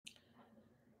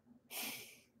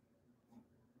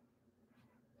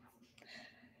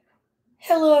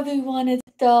Hello, everyone. It's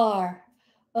DAR.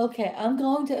 Okay, I'm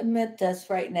going to admit this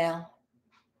right now.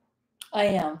 I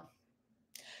am.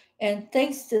 And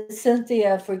thanks to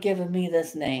Cynthia for giving me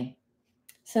this name,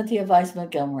 Cynthia Weiss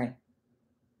Montgomery.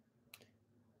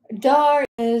 DAR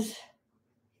is,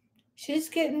 she's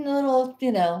getting a little,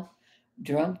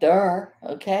 drunk DAR,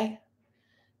 okay?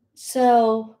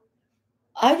 So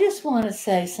I just want to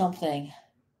say something.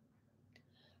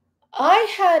 I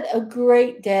had a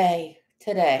great day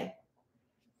today.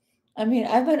 I mean,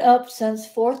 I've been up since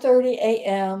 4:30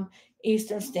 a.m.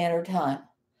 Eastern Standard Time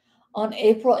on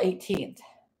April 18th.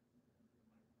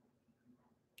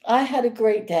 I had a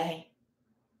great day.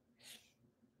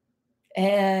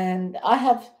 And I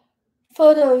have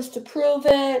photos to prove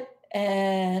it.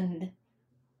 And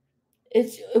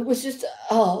it was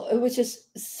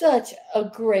just such a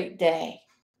great day.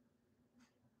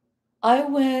 I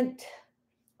went,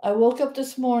 I woke up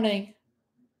this morning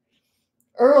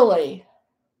early.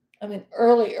 I mean,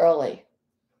 early,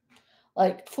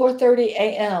 like 4:30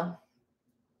 a.m.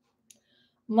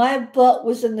 My butt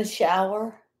was in the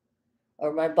shower,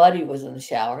 or my body was in the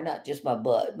shower, not just my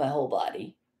butt, my whole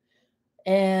body.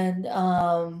 And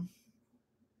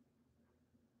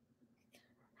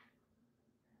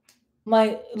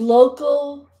my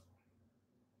local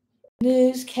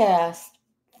newscast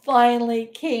finally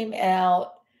came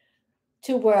out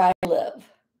to where I live.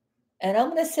 And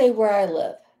I'm going to say where I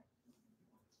live.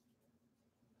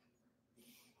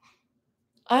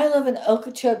 I live in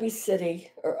Okeechobee City,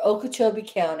 or Okeechobee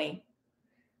County,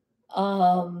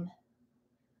 um,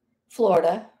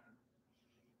 Florida.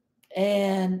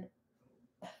 And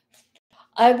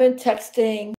I've been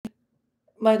texting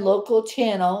my local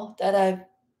channel that I've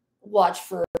watched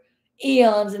for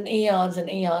eons and eons and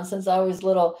eons since I was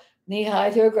little, knee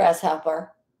high to a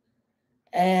grasshopper.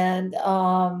 And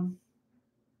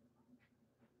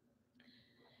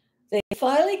they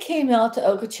finally came out to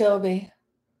Okeechobee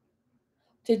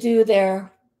to do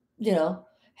their,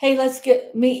 hey, let's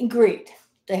get meet and greet.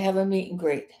 They have a meet and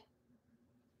greet.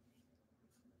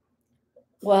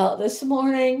 Well, this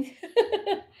morning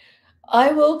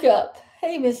I woke up.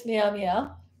 Hey, Miss Meow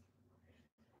Meow.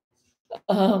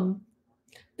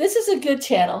 This is a good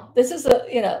channel. This is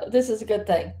a good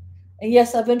thing. And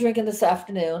yes, I've been drinking this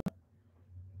afternoon.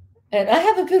 And I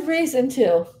have a good reason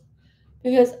to,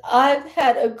 because I've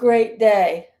had a great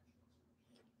day.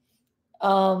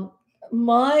 Um,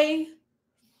 my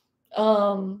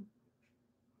um,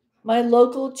 my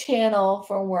local channel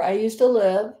from where I used to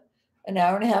live, an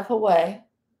hour and a half away,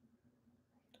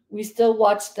 we still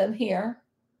watch them here.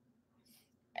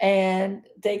 And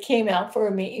they came out for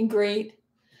a meet and greet.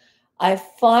 I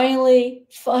finally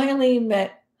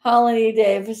met Holiday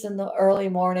Davis in the early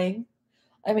morning.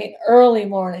 I mean, early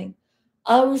morning.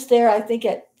 I was there, I think,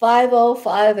 at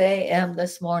 5:05 a.m.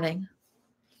 this morning.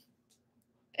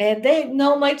 And they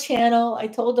know my channel. I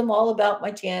told them all about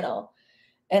my channel.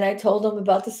 And I told them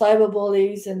about the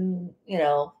cyberbullies and,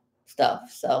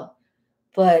 stuff. So,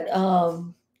 but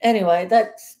anyway,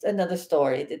 that's another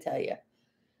story to tell you.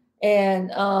 And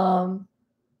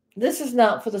this is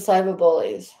not for the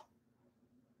cyberbullies.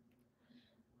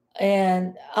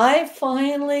 And I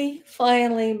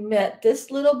finally met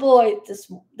this little boy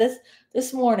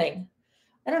this morning.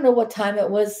 I don't know what time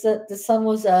it was that the sun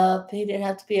was up. He didn't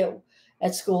have to be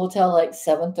at school till like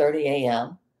 7:30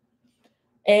 a.m.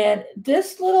 And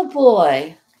this little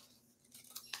boy.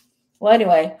 Well,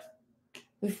 anyway,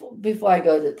 before I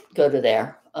go to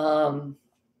there,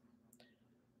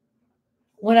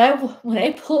 when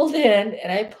I pulled in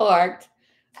and I parked,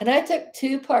 and I took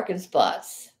 2 parking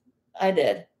spots. I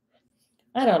did.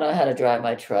 I don't know how to drive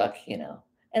my truck,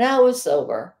 and I was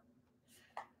sober.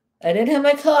 I didn't have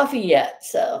my coffee yet,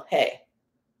 so hey,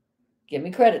 give me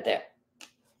credit there.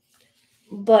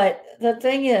 But the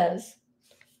thing is,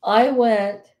 I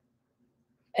went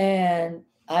and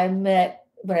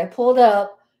when I pulled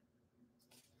up,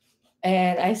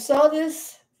 and I saw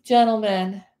this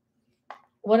gentleman,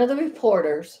 one of the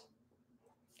reporters.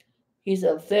 He's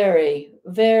a very,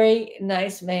 very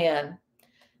nice man.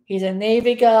 He's a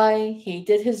Navy guy. He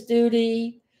did his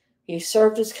duty. He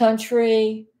served his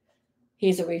country.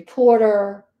 He's a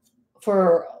reporter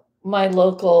for my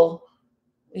local,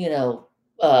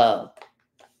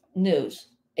 news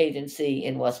agency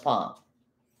in West Palm.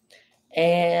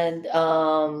 And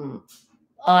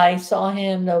I saw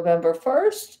him November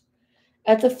 1st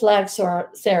at the flag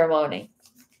ceremony.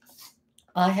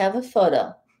 I have a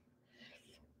photo.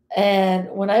 And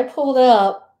when I pulled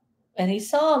up and he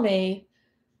saw me,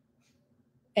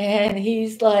 and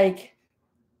he's like,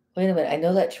 wait a minute, I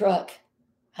know that truck.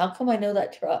 How come I know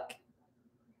that truck?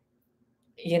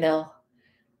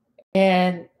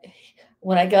 And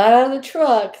when I got out of the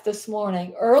truck this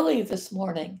morning, early this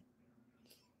morning,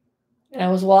 and I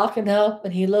was walking up,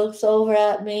 and he looks over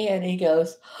at me and he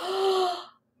goes,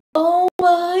 "Oh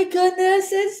my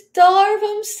goodness, it's DAR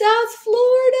from South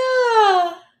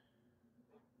Florida."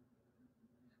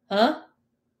 Huh?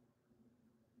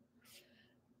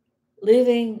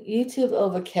 Leaving YouTube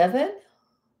over Kevin?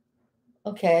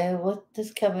 Okay, what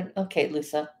does Kevin? Okay,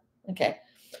 Lisa. Okay.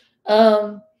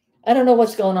 I don't know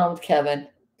what's going on with Kevin.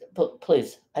 But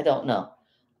please, I don't know.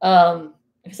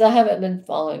 Because I haven't been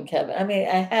following Kevin. I mean,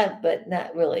 I have, but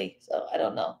not really. So I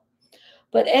don't know.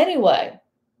 But anyway,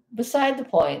 beside the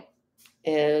point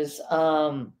is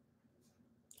I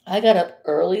got up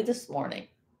early this morning.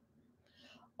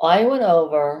 I went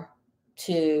over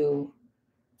to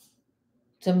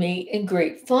meet and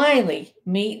greet, finally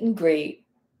meet and greet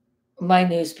my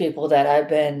news people that I've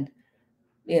been,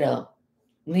 you know,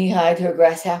 knee high to a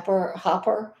grasshopper,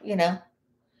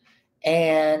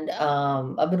 and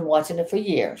I've been watching it for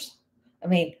years. I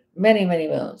mean, many, many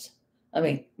moons. I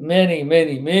mean, many,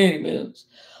 many, many moons.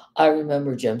 I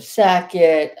remember Jim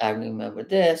Sackett. I remember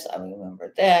this. I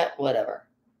remember that. Whatever.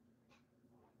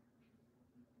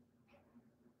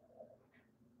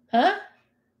 Huh?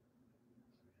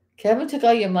 Kevin took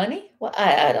all your money? Well,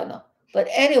 I don't know. But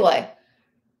anyway,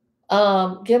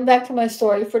 getting back to my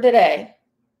story for today.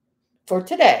 For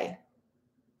today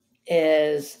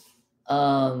is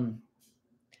I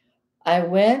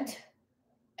went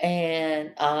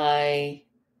and I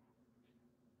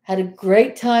had a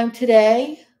great time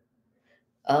today.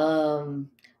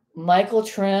 Michael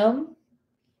Trim,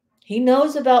 he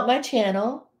knows about my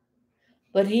channel,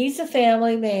 but he's a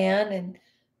family man, and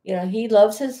he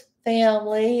loves his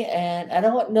family, and I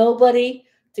don't want nobody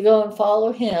to go and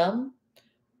follow him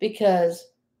because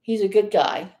he's a good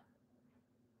guy.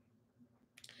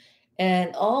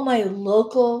 And all my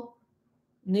local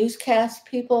newscast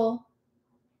people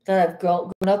that I've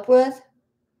grown up with,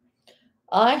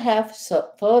 I have some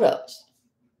photos.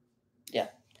 Yeah.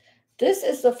 This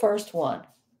is the first one.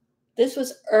 This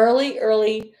was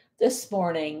early this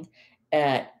morning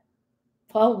at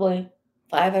probably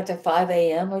 5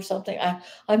 a.m. or something.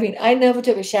 I mean, I never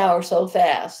took a shower so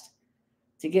fast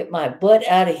to get my butt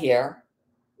out of here,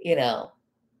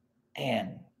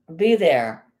 and be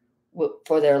there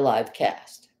for their live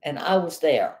cast. And I was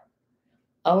there.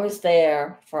 I was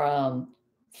there from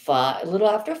a little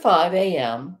after 5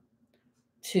 a.m.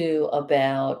 to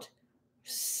about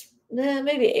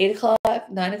maybe 8 o'clock,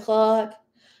 9 o'clock.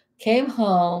 Came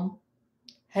home,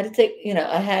 had to take,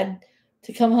 I had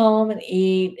to come home and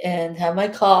eat and have my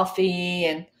coffee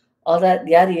and all that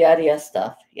yada, yada, yada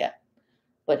stuff. Yeah.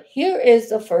 But here is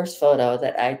the first photo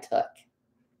that I took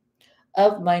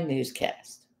of my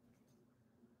newscast.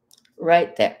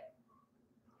 Right there.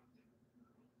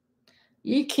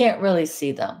 You can't really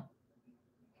see them.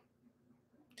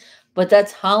 But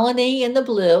that's Holly in the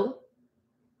blue,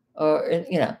 or,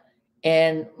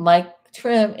 and Mike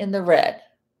Trim in the red.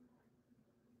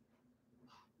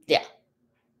 Yeah.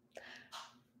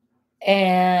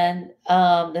 And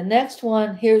the next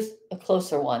one, here's a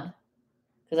closer one,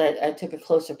 because I took a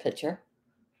closer picture.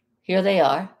 Here they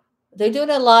are. They're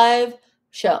doing a live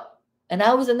show, and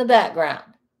I was in the background.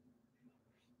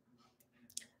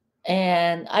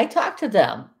 And I talked to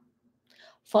them.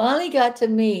 Finally got to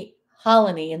meet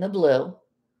Holly in the blue.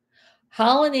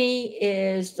 Holly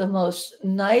is the most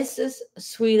nicest,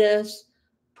 sweetest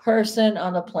person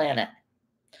on the planet.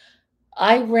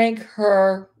 I rank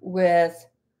her with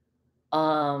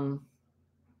Hody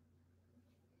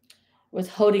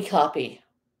Copy.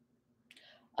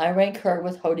 I rank her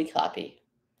with Hody Copy.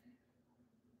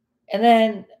 And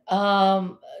then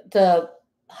the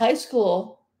high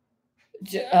school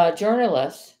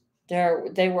journalists,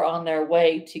 they were on their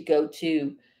way to go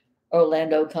to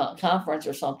Orlando conference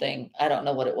or something. I don't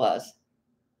know what it was.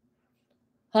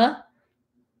 Huh?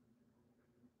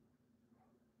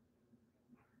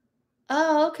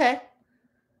 Oh, okay.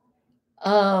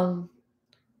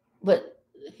 But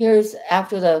here's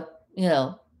after the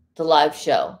live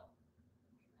show.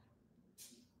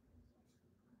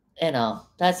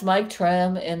 That's Mike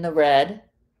Trim in the red.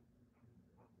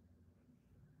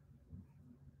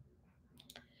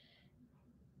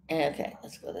 Okay,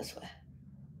 let's go this way.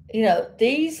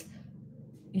 These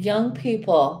young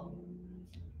people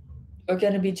are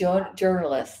going to be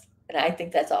journalists, and I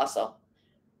think that's awesome.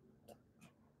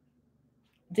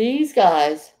 These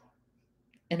guys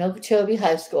in Okeechobee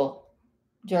High School,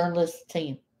 journalist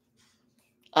team,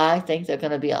 I think they're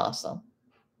going to be awesome.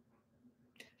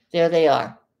 There they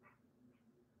are.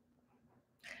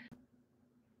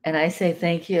 And I say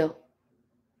thank you.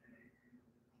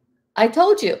 I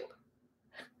told you.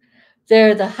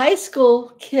 They're the high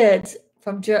school kids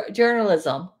from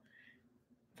journalism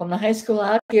from the high school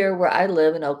out here where I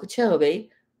live in Okeechobee.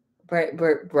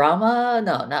 Brahma?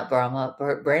 No, not Brahma.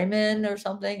 Bremen or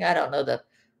something. I don't know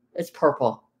it's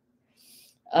purple.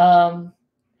 Um,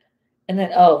 and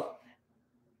then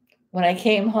when I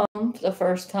came home the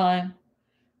first time,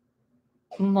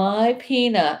 my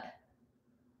peanut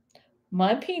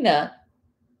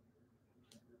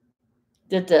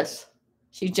did this.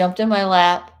 She jumped in my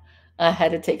lap. I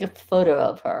had to take a photo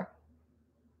of her.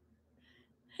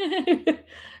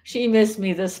 She missed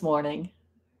me this morning.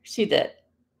 She did.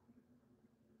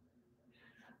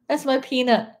 That's my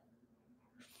peanut.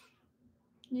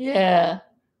 Yeah.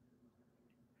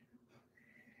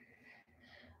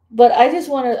 But I just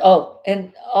wanted,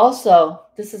 and also,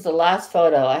 this is the last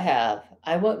photo I have.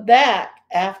 I went back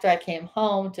after I came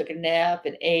home, took a nap,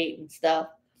 and ate and stuff.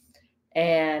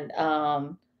 And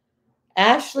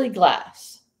Ashley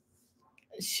Glass,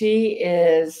 she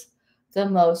is the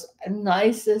most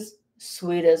nicest,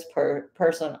 sweetest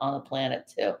person on the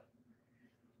planet, too.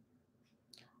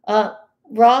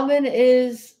 Robin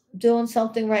is doing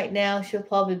something right now. She'll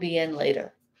probably be in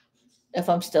later if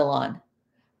I'm still on.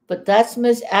 But that's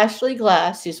Miss Ashley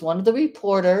Glass. She's one of the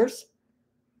reporters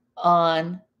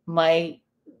on my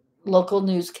local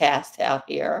newscast out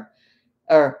here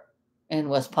or in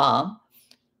West Palm.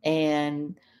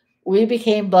 And we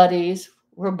became buddies.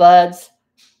 We're buds.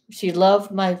 She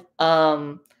loved my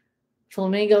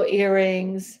flamingo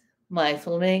earrings, my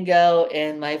flamingo,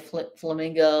 and my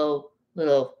flamingo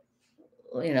little,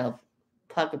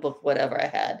 pocketbook, whatever I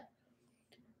had.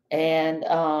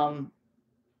 And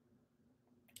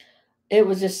it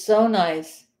was just so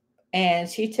nice. And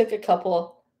she took a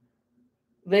couple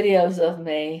videos of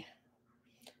me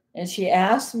and she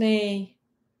asked me,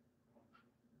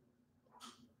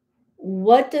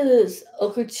 what does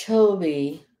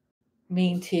Okeechobee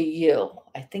mean to you?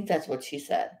 I think that's what she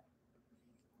said.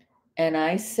 And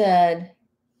I said,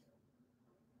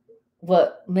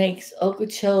 what makes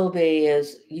Okeechobee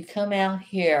is you come out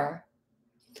here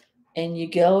and you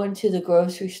go into the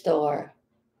grocery store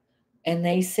and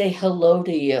they say hello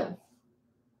to you.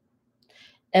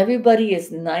 Everybody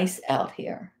is nice out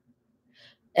here.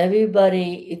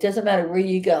 Everybody, it doesn't matter where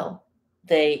you go.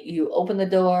 You open the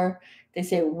door, they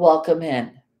say, welcome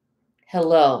in,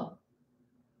 hello,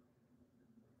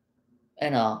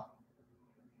 and all.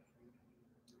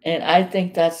 And I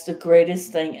think that's the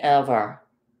greatest thing ever.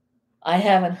 I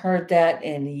haven't heard that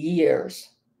in years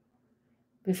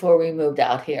before we moved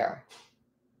out here.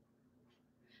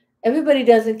 Everybody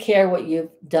doesn't care what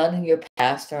you've done in your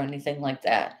past or anything like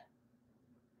that.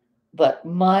 But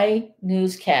my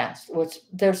newscast, which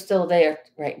they're still there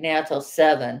right now till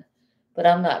 7, but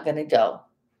I'm not going to go.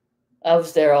 I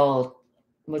was there all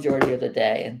majority of the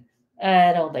day, and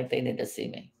I don't think they need to see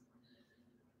me.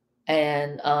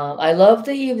 And I love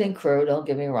the evening crew, don't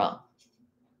get me wrong.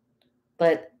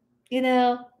 But,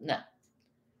 no.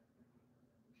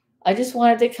 I just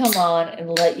wanted to come on and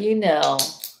let you know.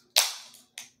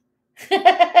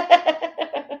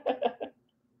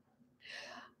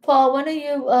 Paul, when are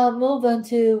you moving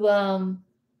to,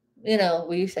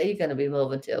 where you say you're going to be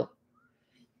moving to?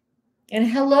 And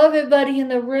hello, everybody in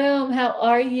the room. How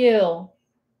are you?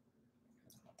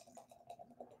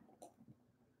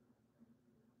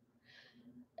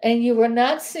 And you will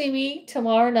not see me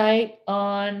tomorrow night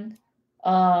on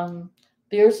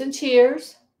Beers and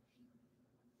Cheers.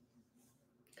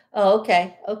 Oh,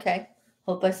 okay.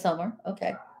 Hope by summer.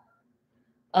 Okay.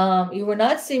 You will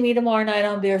not see me tomorrow night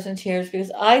on Beers and Cheers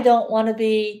because I don't want to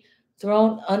be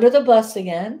thrown under the bus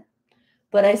again.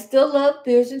 But I still love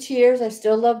Beers and Cheers. I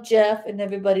still love Jeff and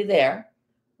everybody there.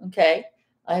 Okay.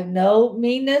 I have no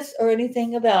meanness or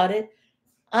anything about it.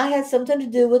 I had something to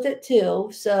do with it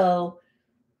too. So,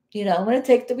 I'm going to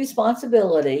take the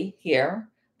responsibility here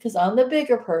because I'm the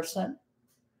bigger person.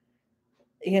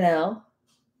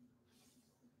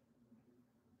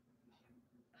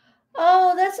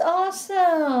 Oh, that's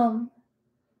awesome.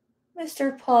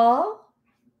 Mr. Paul.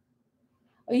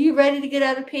 Are you ready to get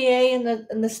out of PA in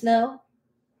the snow?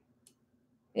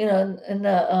 In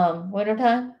the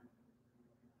wintertime?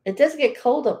 It does get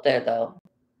cold up there though.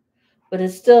 But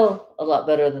it's still a lot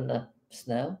better than the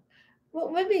snow. Well,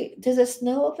 maybe does it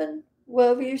snow up in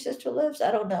wherever your sister lives?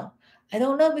 I don't know. I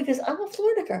don't know because I'm a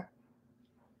Florida girl.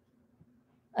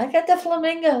 I got the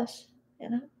flamingos,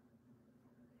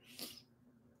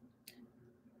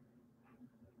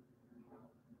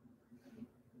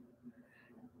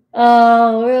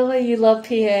 Oh, really? You love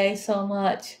PA so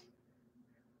much.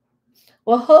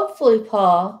 Well, hopefully,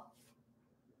 Paul,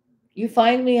 you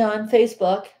find me on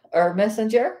Facebook or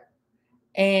Messenger,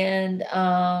 and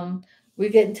we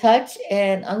get in touch,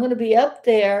 and I'm going to be up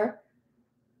there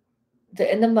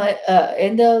the end of my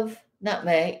end of not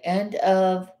May, end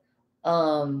of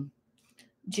um,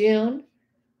 June,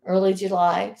 early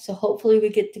July. So hopefully we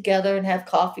get together and have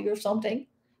coffee or something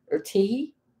or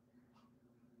tea.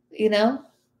 You know,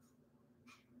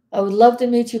 I would love to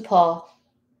meet you, Paul.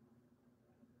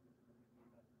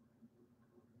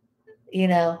 You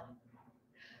know,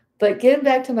 but getting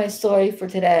back to my story for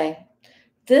today,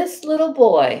 this little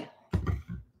boy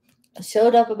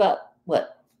showed up about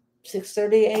what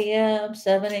 6:30 a.m.,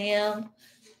 7 a.m.,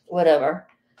 whatever,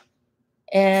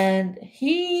 and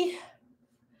he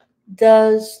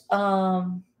does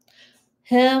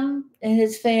him and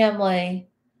his family.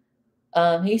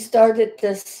 He started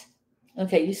this.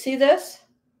 Okay, you see this?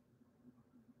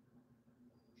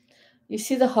 You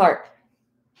see the heart.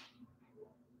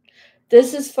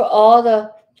 This is for all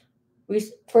the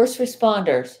first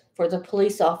responders, for the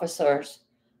police officers,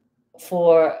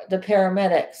 for the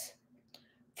paramedics,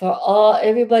 for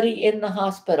everybody in the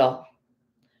hospital.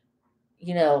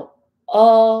 You know,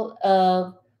 all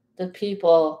of the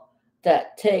people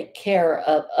that take care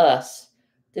of us,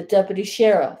 the deputy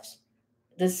sheriffs,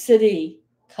 the city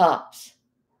cops,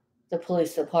 the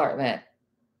police department,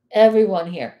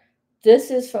 everyone here.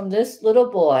 This is from this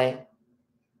little boy.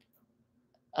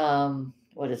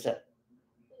 What is it?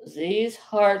 These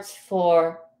Hearts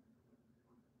for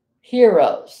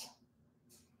Heroes.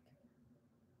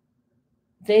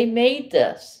 They made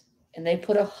this and they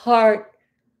put a heart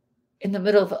in the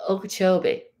middle of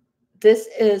Okeechobee. This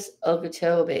is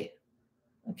Okeechobee.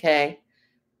 Okay.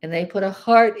 And they put a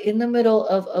heart in the middle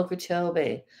of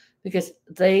Okeechobee because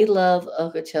they love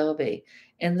Okeechobee.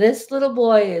 And this little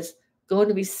boy is going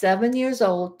to be 7 years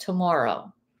old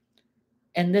tomorrow.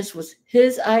 And this was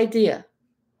his idea.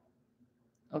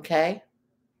 Okay?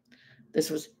 This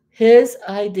was his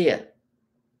idea.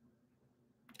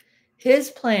 His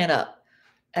plan up.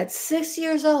 At 6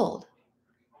 years old,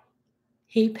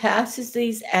 he passes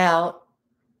these out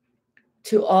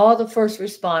to all the first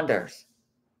responders.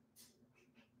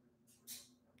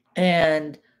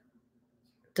 And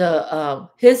the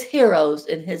his heroes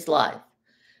in his life.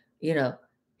 You know,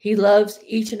 he loves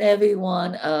each and every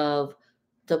one of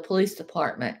the police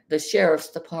department, the sheriff's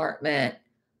department,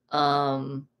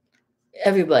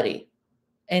 everybody.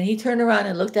 And he turned around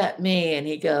and looked at me and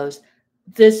he goes,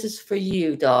 "This is for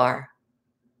you, DAR."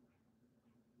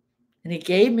 And he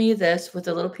gave me this with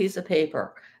a little piece of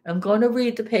paper. I'm going to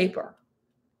read the paper.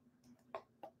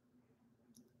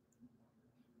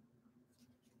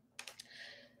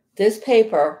 This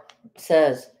paper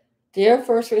says, "Dear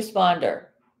first responder,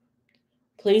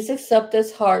 please accept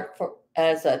this heart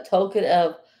as a token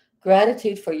of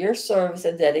gratitude for your service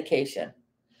and dedication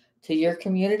to your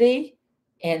community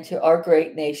and to our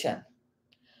great nation.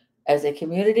 As a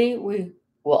community, we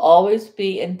will always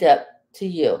be in debt to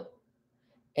you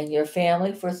and your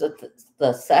family for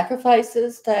the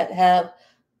sacrifices that have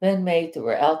been made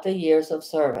throughout the years of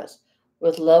service.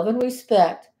 With love and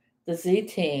respect, the Z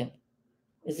Team,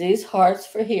 Z's Hearts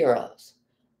for Heroes."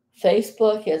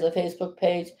 Facebook, he has a Facebook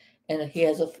page, and he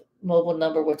has a mobile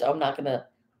number, which I'm not going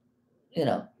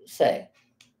to, say.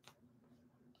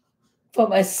 For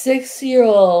my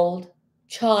 6-year-old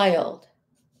child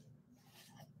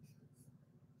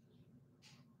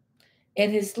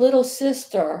and his little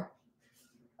sister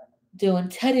doing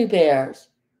teddy bears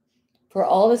for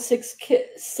all the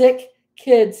sick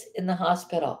kids in the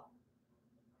hospital.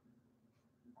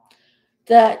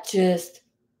 That just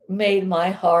made my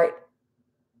heart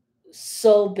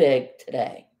so big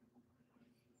today.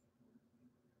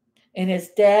 And his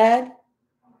dad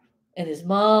and his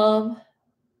mom,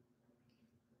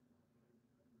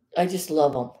 I just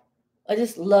love them. I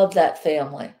just love that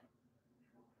family.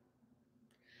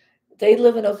 They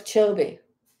live in Okeechobee,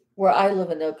 where I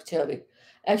live in Okeechobee.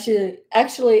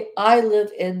 Actually, I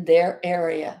live in their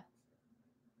area.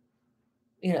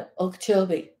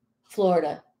 Okeechobee,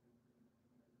 Florida.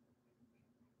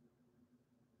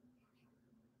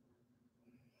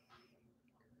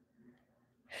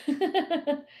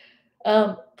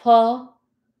 Paul,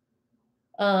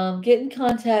 get in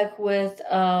contact with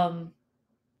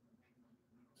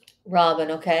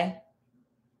Robin, okay?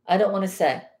 I don't want to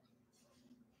say.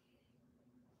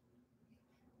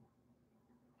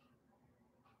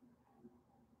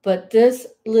 But this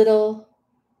little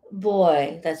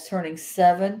boy that's turning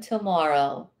 7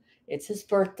 tomorrow, it's his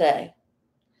birthday.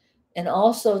 And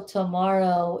also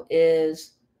tomorrow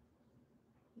is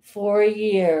 4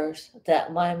 years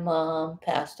that my mom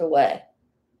passed away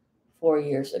 4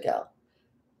 years ago,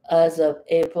 as of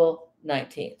April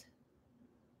 19th.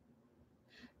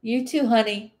 You too,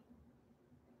 honey.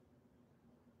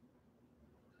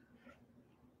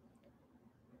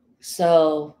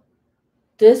 So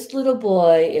this little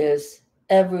boy is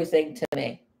everything to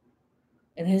me.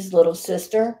 And his little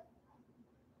sister,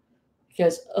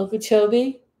 because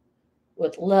Okeechobee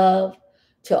with love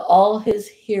to all his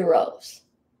heroes.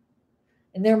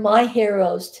 And they're my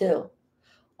heroes too.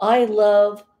 I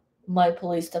love my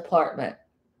police department.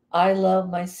 I love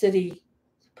my city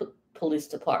police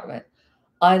department.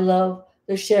 I love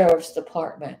the sheriff's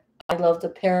department. I love the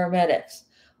paramedics.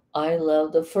 I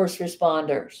love the first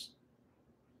responders.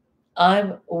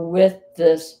 I'm with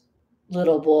this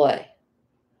little boy.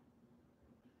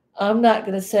 I'm not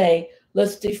going to say,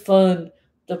 let's defund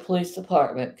the police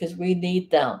department because we need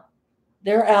them.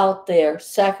 They're out there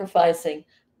sacrificing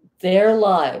their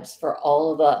lives for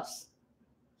all of us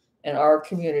in our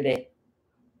community.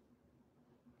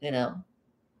 You know,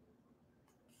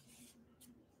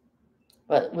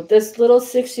 but with this little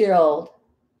 6-year-old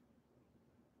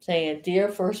saying, dear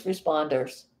first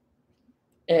responders,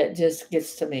 it just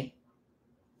gets to me.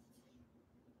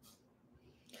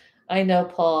 I know,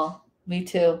 Paul. Me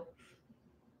too.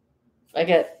 I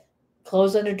get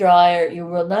clothes in the dryer. You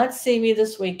will not see me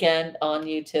this weekend on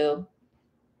YouTube.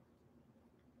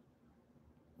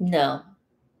 No.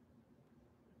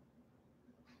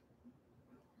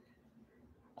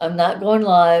 I'm not going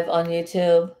live on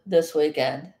YouTube this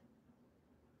weekend.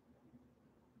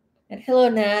 And hello,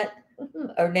 Nat,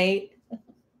 or Nate.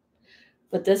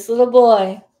 But this little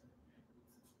boy,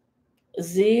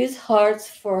 Z's Hearts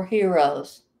for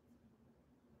Heroes,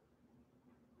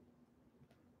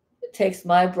 it takes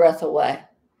my breath away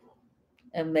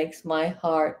and makes my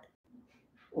heart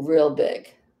real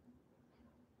big.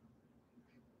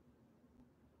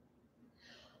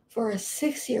 For a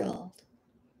 6-year-old.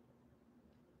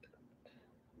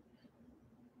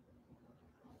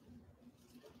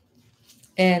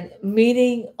 And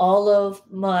meeting all of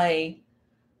my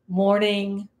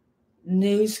morning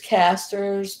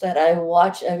newscasters that I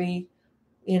watch every,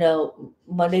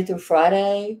 Monday through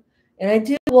Friday. And I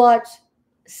do watch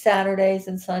Saturdays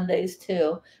and Sundays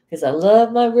too, because I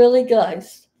love my really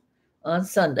guys on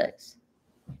Sundays.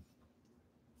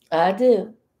 I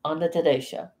do on the Today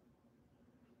Show.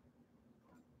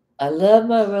 I love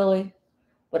my really,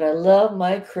 but I love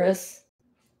my Chris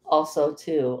also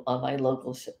too on my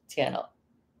local channel.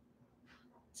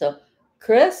 So,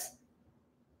 Chris,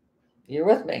 you're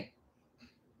with me.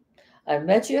 I've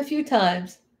met you a few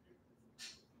times,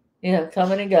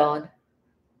 coming and going.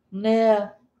 Yeah.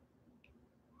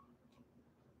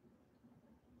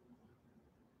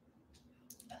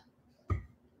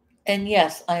 And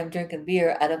yes, I am drinking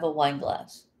beer out of a wine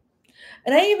glass.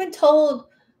 And I even told,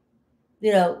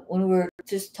 when we were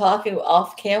just talking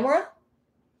off camera,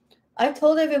 I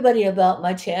told everybody about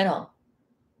my channel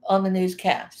on the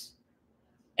newscast.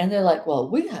 And they're like, well,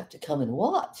 we have to come and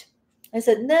watch. I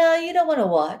said, no, you don't want to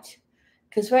watch.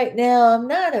 Because right now, I'm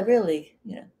not a really,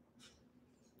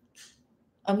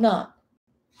 I'm not.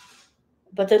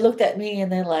 But they looked at me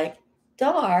and they're like,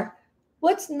 DAR,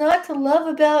 what's not to love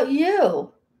about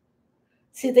you?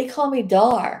 See, they call me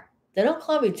DAR. They don't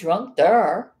call me drunk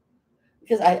DAR.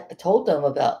 Because I told them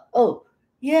about, oh,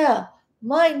 yeah,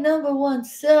 my number one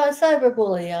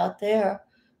cyberbully out there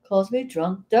calls me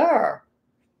drunk DAR.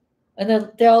 And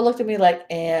then they all looked at me like,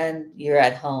 and you're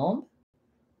at home?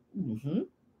 Mm-hmm.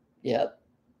 Yep.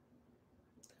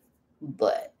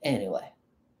 But anyway.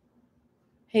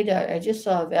 Hey, Dad, I just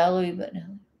saw Valerie, but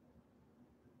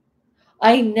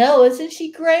I know, isn't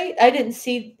she great? I didn't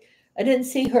see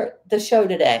the show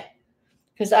today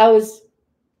because I was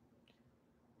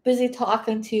busy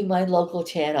talking to my local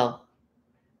channel.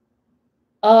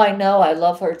 Oh, I know, I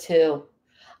love her too.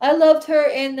 I loved her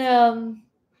in the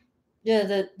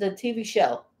TV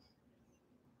show.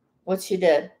 What she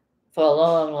did for a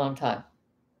long, long time.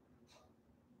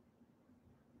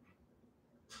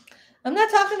 I'm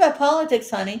not talking about politics,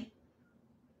 honey.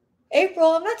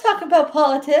 April, I'm not talking about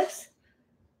politics.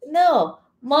 No,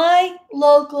 my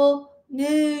local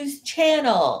news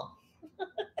channel.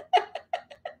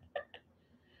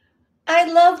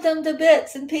 I love them to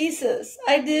bits and pieces.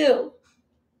 I do.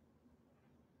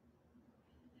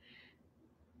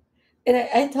 And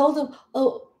I told them,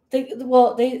 oh,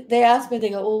 they asked me, they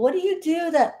go, well, what do you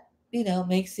do that,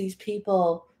 makes these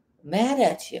people mad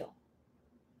at you?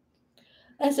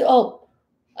 I said, oh,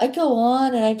 I go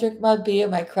on and I drink my beer,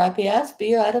 my crappy ass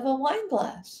beer out of a wine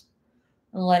glass.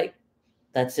 I'm like,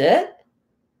 that's it?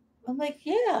 I'm like,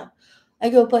 yeah. I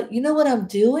go, but you know what I'm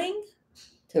doing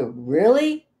to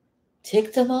really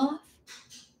tick them off?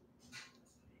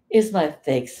 Is my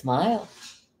fake smile.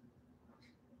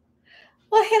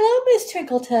 Well, hello, Miss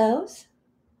Trinkle Toes.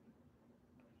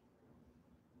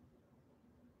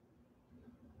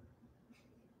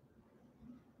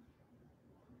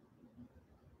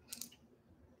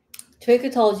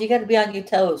 Trinket told you got to be on your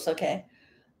toes, okay?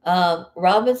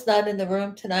 Robin's not in the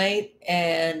room tonight,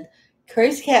 and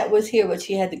Crazy Cat was here, but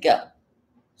she had to go.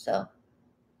 So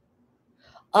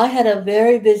I had a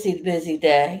very busy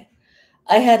day.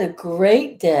 I had a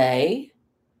great day.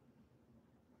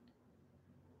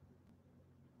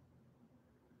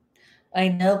 I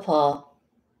know, Paul.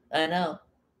 I know.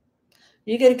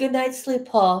 You get a good night's sleep,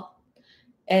 Paul.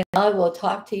 And I will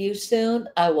talk to you soon.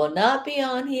 I will not be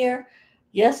on here.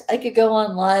 Yes, I could go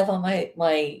on live on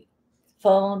my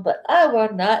phone, but I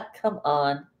will not come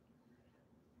on. At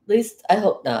least I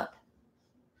hope not.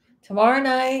 Tomorrow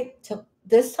night,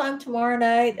 this time tomorrow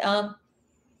night, gonna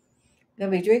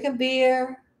be drinking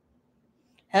beer,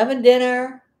 having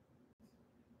dinner,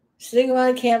 sitting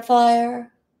around a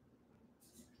campfire,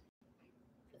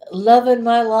 loving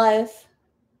my life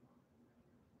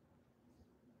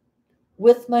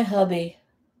with my hubby.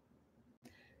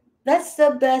 That's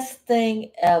the best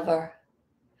thing ever.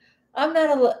 I'm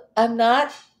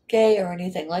not gay or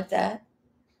anything like that.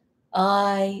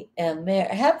 I am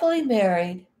happily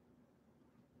married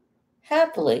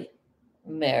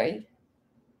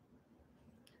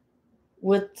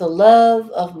with the love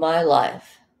of my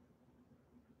life,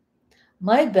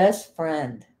 my best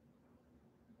friend.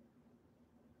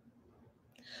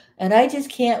 And I just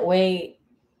can't wait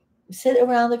to sit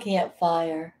around the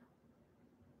campfire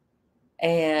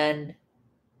and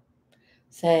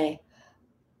say,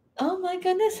 oh my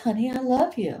goodness, honey, I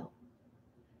love you.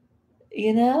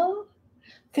 You know?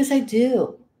 Because I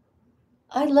do.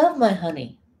 I love my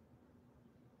honey.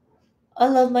 I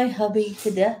love my hubby to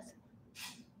death.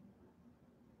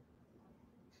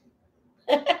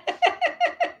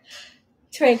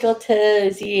 Twinkle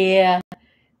toes, yeah.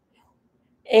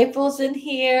 April's in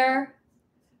here.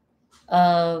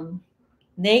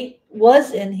 Nate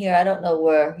was in here. I don't know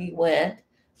where he went,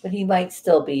 but he might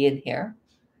still be in here.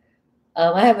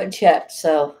 I haven't checked,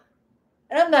 so,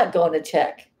 and I'm not going to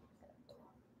check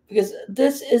because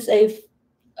this is a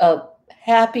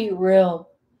happy room.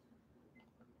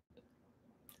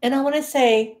 And I want to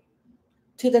say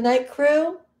to the night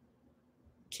crew,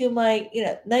 to my,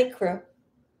 night crew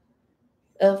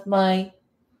of my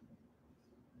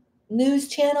news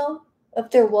channel,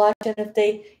 if they're watching, if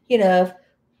they,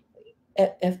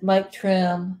 if Michael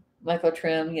Trim, Mike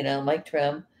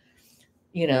Trim,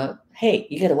 hey,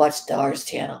 you got to watch DAR's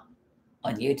channel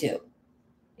on YouTube,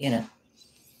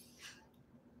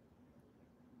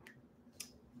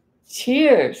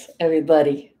 Cheers,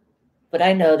 everybody. But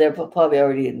I know they're probably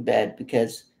already in bed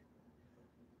because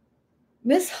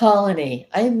Miss Holony,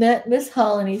 I met Miss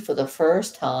Holony for the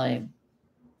first time.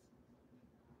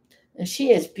 And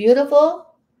she is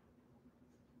beautiful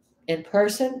in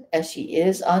person as she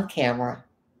is on camera.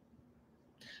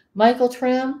 Michael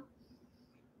Trim,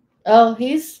 oh,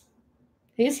 he's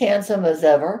handsome as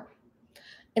ever.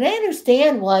 And I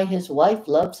understand why his wife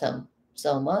loves him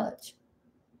so much.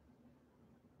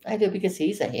 I do, because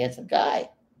he's a handsome guy.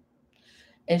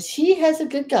 And she has a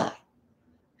good guy.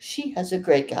 She has a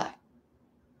great guy.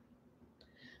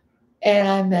 And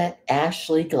I met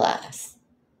Ashley Glass.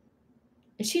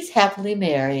 And she's happily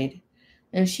married.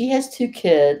 And she has 2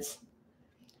 kids.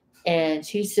 And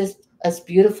she's just as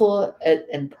beautiful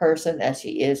in person as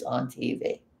she is on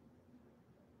TV.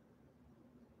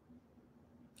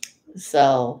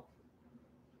 So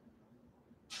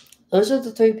those are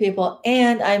the 3 people.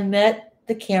 And I met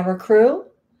the camera crew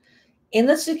and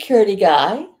the security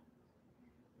guy.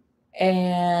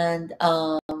 And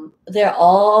they're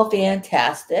all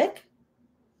fantastic.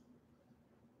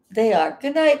 They are.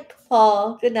 Good night,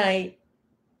 Paul. Good night.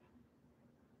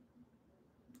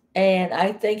 And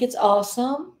I think it's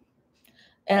awesome.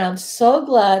 And I'm so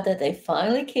glad that they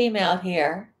finally came out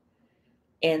here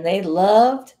and they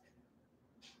loved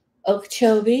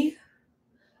Okeechobee.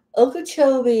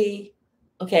 Okeechobee,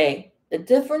 okay, the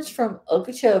difference from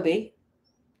Okeechobee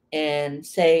and,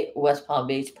 say, West Palm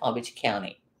Beach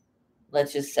County,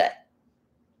 let's just say.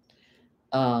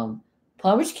 Palm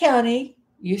Beach County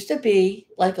used to be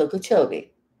like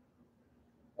Okeechobee,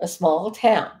 a small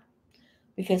town,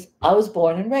 because I was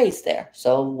born and raised there.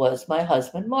 So was my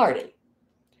husband, Marty.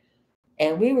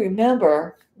 And we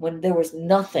remember when there was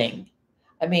nothing.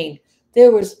 I mean,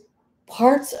 there was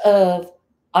parts of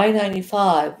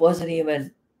I-95 wasn't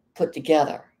even put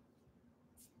together.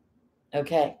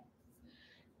 Okay.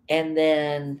 And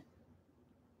then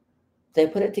they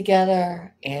put it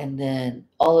together, and then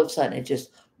all of a sudden it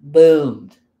just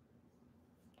boomed.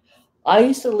 I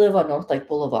used to live on North Lake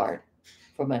Boulevard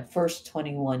for my first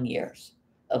 21 years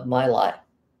of my life.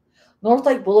 North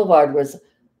Lake Boulevard was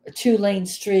a 2-lane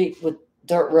street with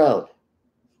dirt road.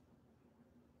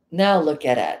 Now look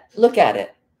at it. Look at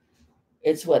it.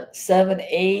 It's what, 7,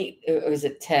 8, or is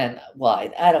it 10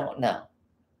 wide? I don't know.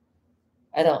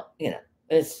 I don't,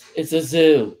 it's a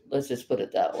zoo. Let's just put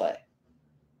it that way.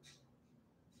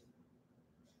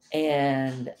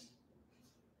 And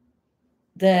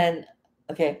then,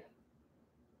 okay,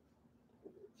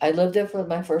 I lived there for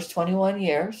my first 21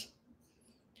 years.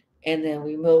 And then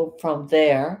we moved from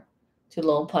there to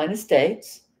Lone Pine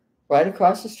Estates, right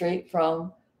across the street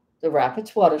from the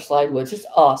Rapids Water Slide, which is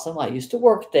awesome. I used to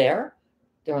work there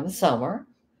during the summer.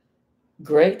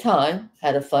 Great time,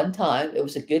 had a fun time. It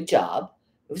was a good job.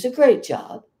 It was a great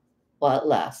job while it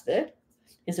lasted,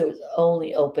 because it was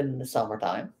only open in the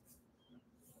summertime.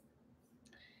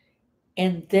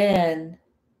 And then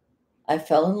I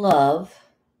fell in love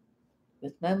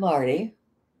with my Marty,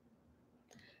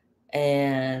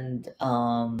 and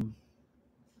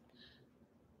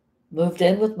moved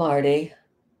in with Marty.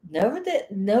 Never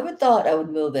thought I would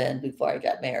move in before I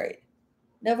got married.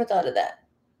 Never thought of that.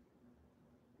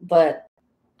 But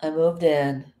I moved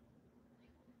in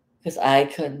because I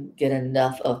couldn't get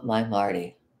enough of my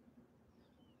Marty.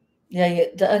 Yeah,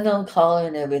 the unknown caller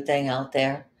and everything out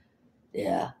there.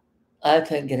 Yeah, I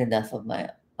couldn't get enough of my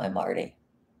Marty.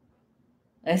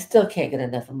 I still can't get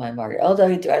enough of my Marty, although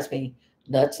he drives me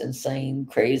nuts, insane,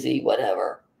 crazy,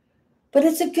 whatever. But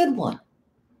it's a good one.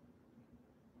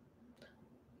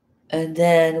 And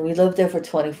then we lived there for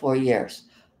 24 years.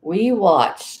 We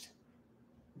watched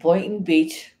Boynton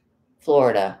Beach,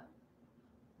 Florida,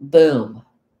 boom.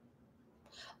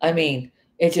 I mean,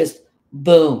 it just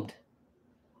boomed.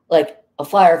 Like a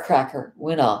firecracker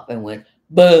went off and went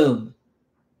boom.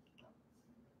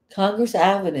 Congress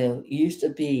Avenue used to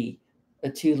be a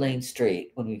 2-lane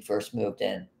street when we first moved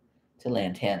in to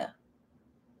Lantana.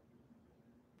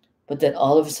 But then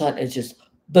all of a sudden it just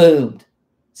boomed,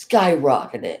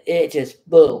 skyrocketed. It just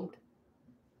boomed.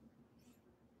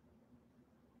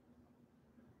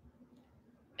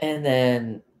 And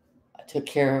then I took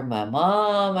care of my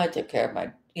mom. I took care of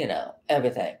my,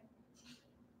 everything.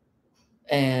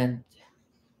 And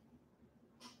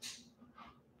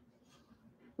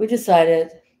we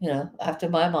decided, after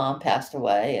my mom passed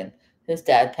away and his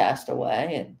dad passed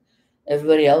away and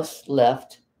everybody else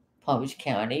left Palm Beach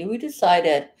County, we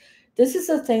decided this is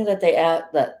the thing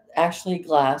that Ashley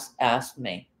Glass asked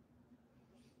me.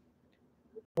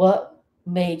 What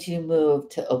made you move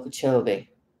to Okeechobee?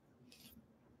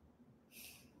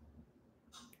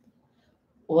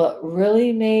 What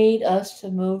really made us to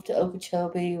move to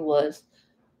Okeechobee was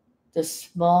the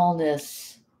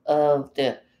smallness of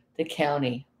the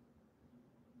county.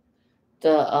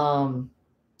 The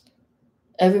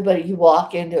everybody, you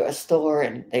walk into a store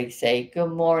and they say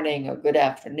good morning or good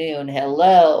afternoon,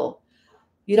 hello.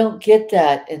 You don't get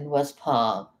that in West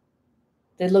Palm.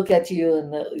 They look at you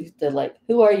and they're like,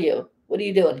 who are you? What are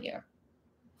you doing here?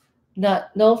 No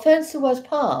offense to West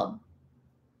Palm.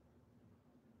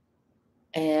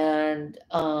 And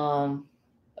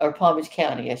or Palm Beach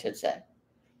County, I should say.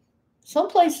 Some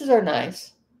places are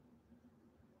nice.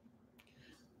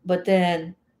 But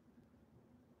then,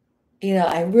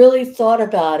 I really thought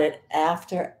about it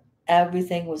after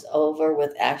everything was over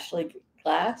with Ashley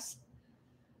Glass.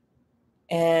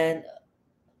 And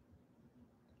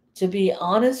to be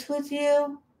honest with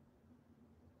you,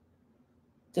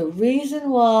 the reason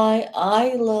why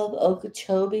I love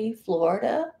Okeechobee,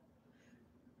 Florida,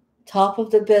 top of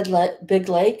the big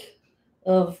lake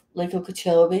of Lake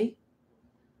Okeechobee,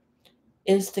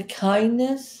 is the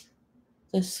kindness,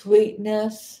 the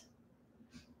sweetness,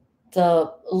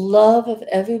 the love of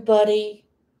everybody.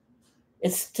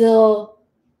 It's still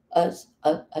a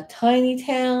tiny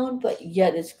town, but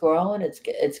yet it's growing.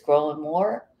 It's growing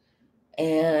more,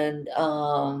 and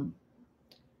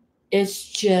it's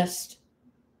just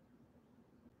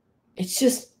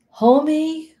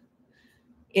homey.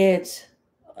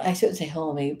 I shouldn't say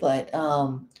homey, but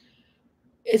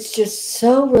it's just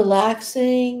so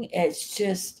relaxing. It's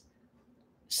just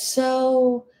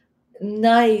so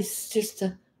nice just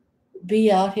to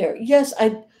be out here. Yes,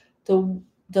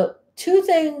 the two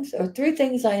things or three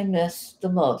things I miss the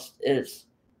most is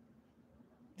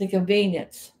the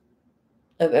convenience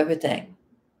of everything.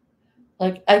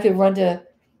 Like I could run to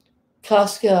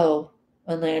Costco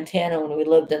in Lantana when we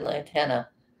lived in Lantana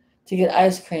to get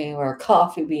ice cream or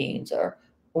coffee beans or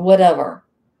whatever.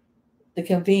 The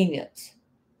convenience.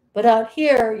 But out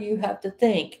here you have to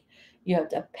think. You have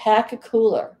to pack a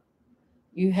cooler.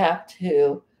 You have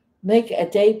to make a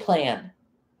day planner,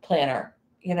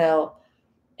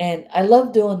 and I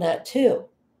love doing that too.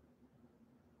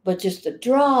 But just to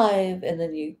drive and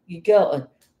then you go, and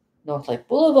North Lake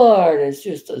Boulevard is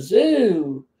just a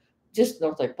zoo. Just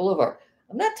North Lake Boulevard.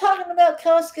 I'm not talking about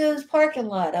Costco's parking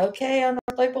lot, okay, on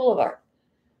North Lake Boulevard.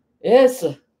 It's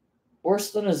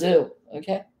worse than a zoo,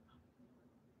 okay?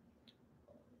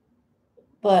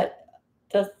 But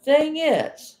the thing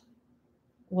is,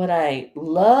 what I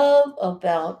love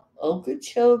about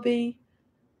Okeechobee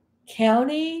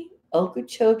County,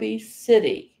 Okeechobee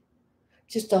City,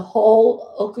 just a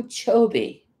whole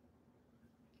Okeechobee,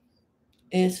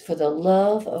 is for the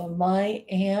love of my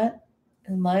aunt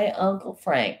and my Uncle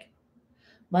Frank.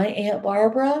 My Aunt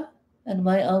Barbara and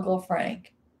my Uncle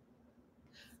Frank.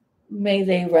 May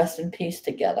they rest in peace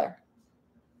together.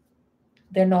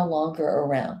 They're no longer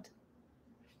around.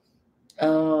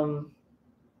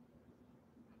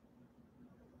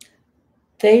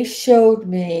 They showed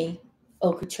me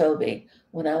Okeechobee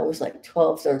when I was like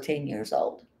 12, 13 years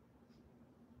old.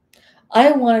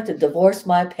 I wanted to divorce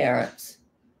my parents,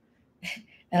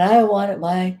 and I wanted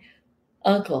my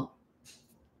uncle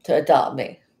to adopt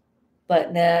me.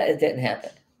 But nah, it didn't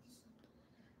happen.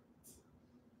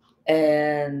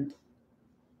 And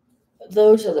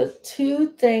those are the two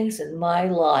things in my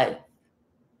life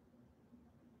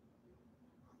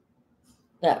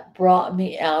that brought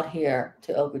me out here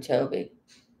to Okeechobee.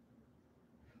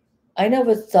 I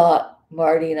never thought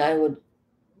Marty and I would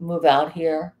move out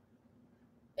here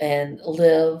and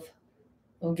live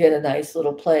and get a nice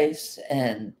little place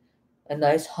and a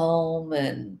nice home.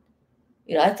 And,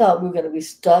 I thought we were going to be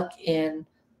stuck in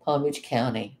Palm Beach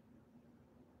County.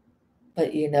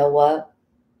 But you know what?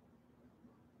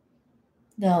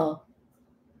 No.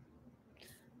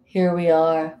 Here we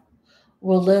are.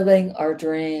 We're living our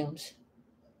dreams.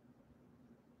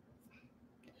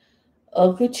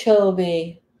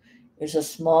 Okeechobee is a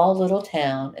small little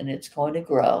town and it's going to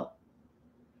grow.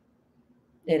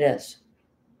 It is.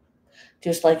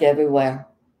 Just like everywhere.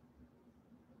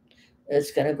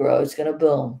 It's going to grow. It's going to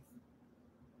boom.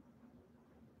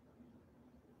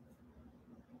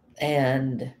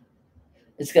 And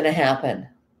it's going to happen.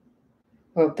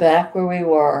 We're back where we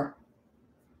were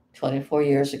 24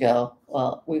 years ago.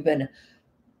 Well, we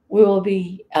will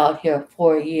be out here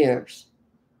 4 years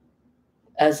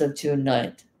as of June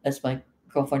 9th. That's my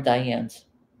girlfriend Diane's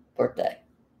birthday.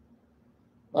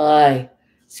 I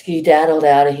skedaddled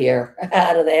out of here,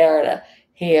 out of there to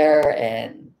here,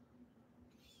 and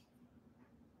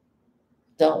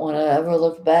don't want to ever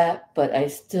look back, but I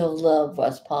still love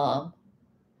West Palm.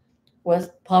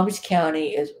 West Palm Beach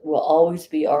County will always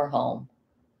be our home.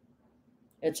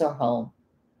 It's our home.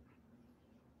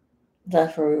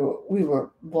 That's where we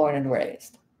were born and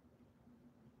raised.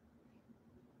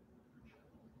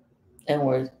 And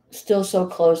we're still so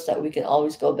close that we can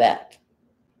always go back.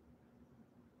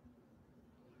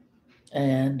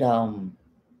 And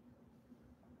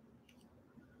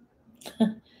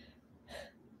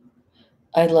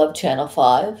I love Channel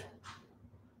 5,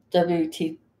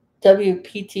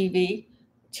 WPTV,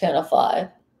 Channel 5,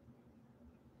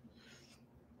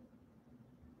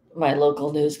 my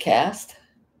local newscast.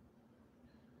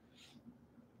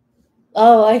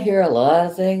 Oh, I hear a lot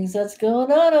of things that's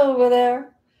going on over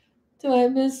there. Do I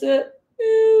miss it?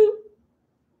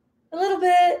 A little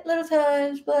bit, little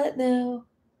times, but no.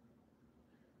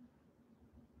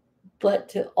 But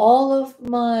to all of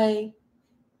my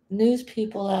news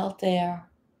people out there,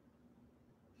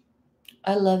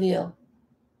 I love you.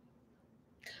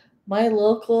 My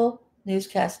local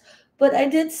newscast. But I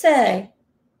did say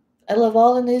I love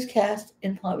all the newscasts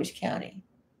in Palm Beach County.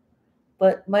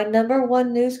 But my number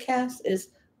one newscast is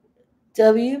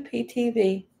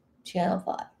WPTV Channel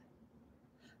 5.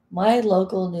 My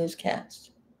local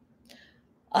newscast.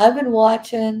 I've been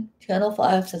watching Channel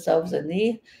 5 since I was a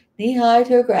knee-high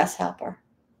to a grasshopper.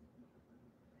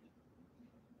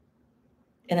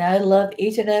 And I love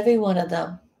each and every one of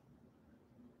them.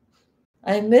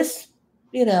 I miss,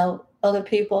 other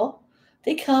people.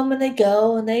 They come and they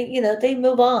go and they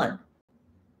move on.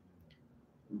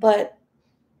 But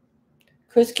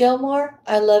Chris Gilmore,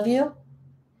 I love you.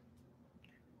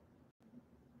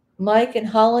 Mike and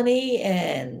Holly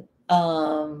and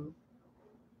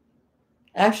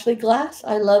Ashley Glass,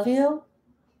 I love you.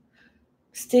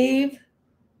 Steve,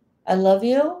 I love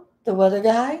you. The weather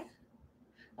guy.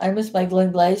 I miss my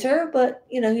Glenn Glazer, but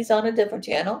he's on a different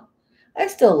channel. I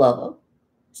still love him.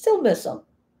 Still miss him.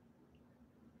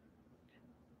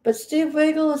 But Steve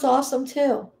Regal is awesome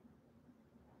too.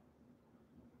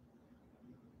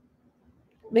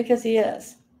 Because he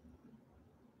is.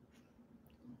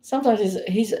 Sometimes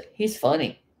he's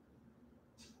funny.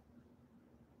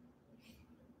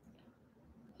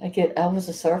 I was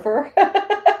a surfer.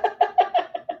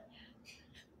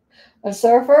 A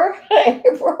surfer?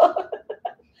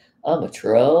 I'm a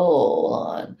troll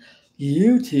on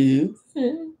YouTube.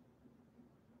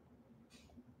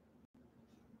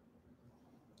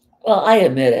 Well, I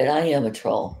admit it. I am a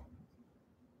troll.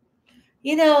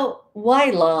 You know, why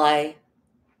lie?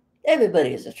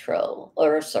 Everybody is a troll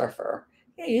or a surfer.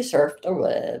 You surf the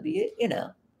web, you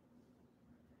know.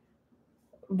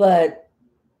 But,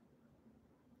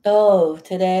 oh,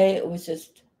 today it was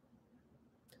just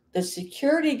the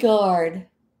security guard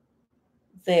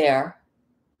there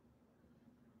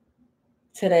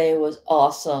today was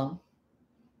awesome.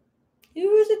 He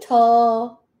was a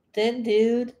tall, thin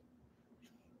dude.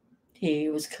 He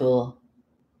was cool.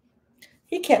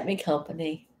 He kept me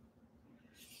company.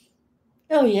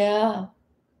 Oh, yeah.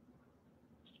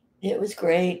 It was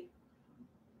great.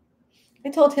 I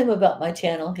told him about my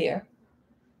channel here.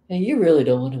 And you really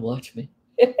don't want to watch me.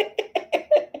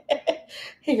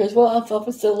 He goes, well, if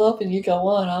I'm still up and you go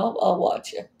on, I'll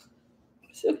watch you.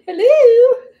 So,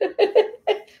 hello.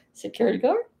 Security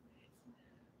guard.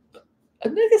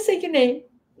 I'm not going to say your name.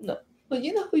 No. But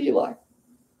you know who you are.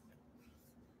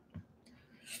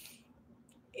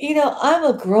 You know, I'm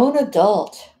a grown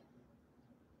adult.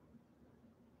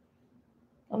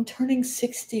 I'm turning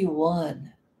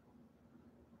 61.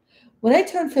 When I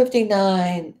turned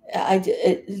 59,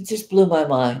 it just blew my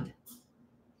mind.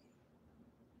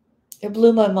 It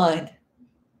blew my mind.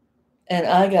 And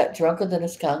I got drunker than a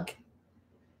skunk.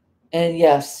 And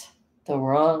yes, the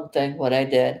wrong thing, what I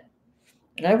did.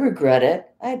 And I regret it.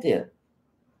 I do.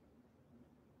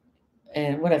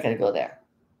 And we're not going to go there.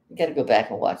 You got to go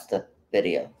back and watch the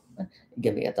video and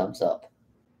give me a thumbs up.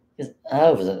 Because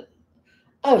I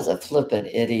was a flippin'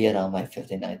 idiot on my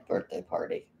 59th birthday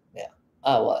party. Yeah,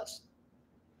 I was.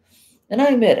 And I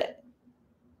admit it.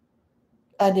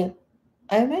 I do.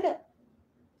 I admit it.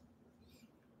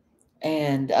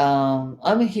 And I'm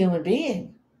a human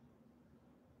being.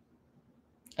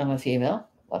 I'm a female.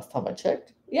 Last time I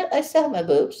checked. Yeah, I still have my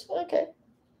boobs. Okay.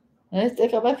 And I still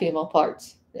got my female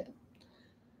parts. Yeah.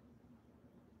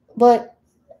 But,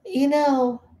 you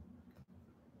know,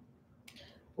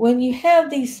 when you have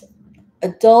these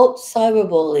adult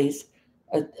cyberbullies,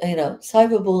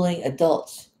 cyberbullying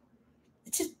adults,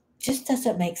 it just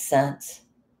doesn't make sense.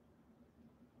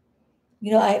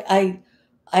 You know,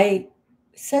 I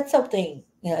said something,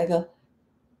 I go,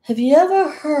 have you ever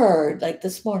heard, like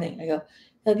this morning, I go,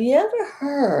 have you ever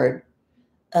heard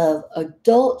of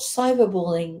adult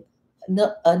cyberbullying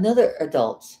another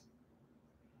adults?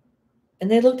 And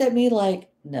they looked at me like,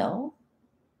 no.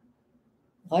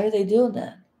 Why are they doing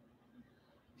that?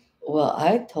 Well,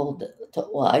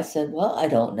 I said, well, I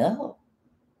don't know.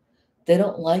 They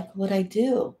don't like what I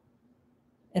do.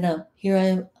 And here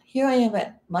I am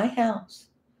at my house,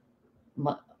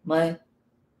 my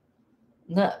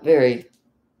not very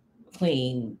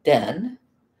clean den,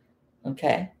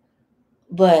 okay,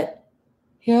 but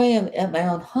here I am at my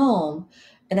own home,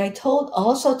 and I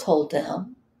also told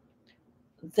them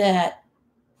that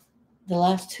the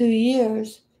last 2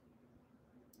 years,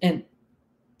 and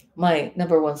my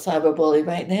number one cyberbully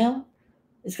right now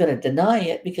is going to deny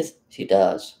it because she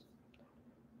does.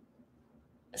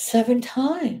 7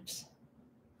 times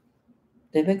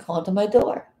they've been called to my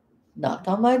door, knocked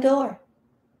on my door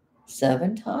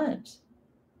 7 times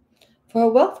for a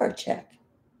welfare check.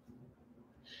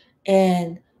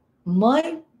 And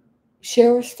my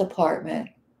sheriff's department,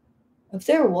 if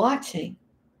they're watching,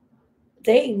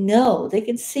 they know, they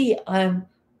can see I'm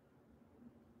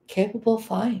capable of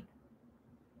fine.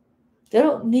 They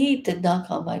don't need to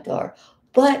knock on my door.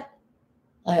 But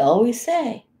I always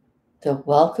say, they're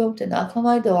welcome to knock on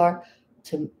my door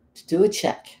to do a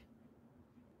check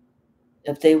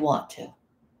if they want to.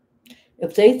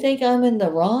 If they think I'm in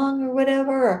the wrong or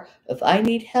whatever, or if I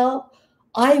need help,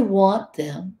 I want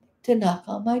them to knock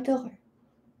on my door.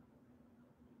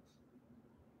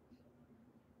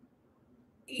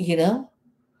 You know?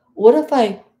 What if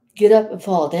I get up and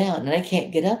fall down and I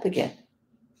can't get up again?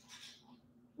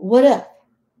 What if?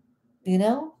 You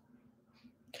know?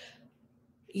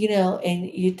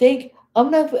 And you think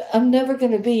I'm never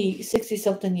going to be 60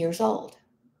 something years old.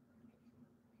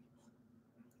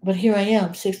 But here I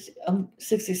am, I'm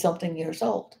 60 something years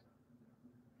old.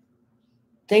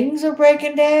 Things are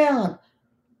breaking down.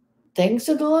 Things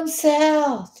are going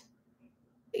south.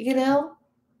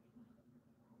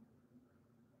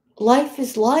 Life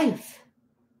is life.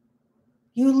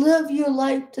 You live your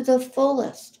life to the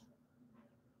fullest.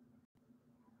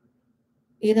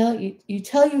 You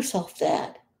tell yourself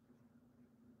that.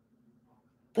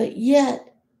 But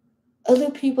yet,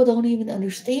 other people don't even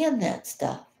understand that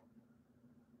stuff.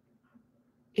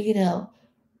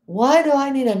 Why do I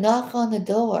need a knock on the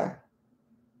door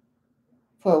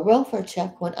for a welfare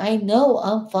check when I know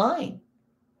I'm fine?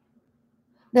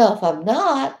 Now, if I'm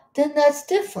not, then that's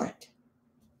different.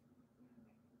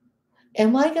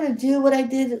 Am I going to do what I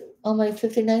did on my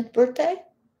 59th birthday?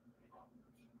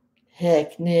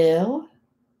 Heck no.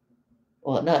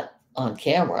 Well, not on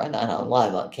camera, not on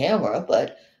live on camera,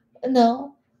 but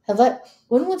no. Have I?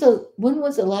 When was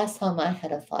the last time I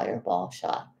had a fireball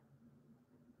shot?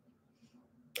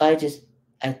 I just,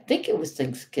 I think it was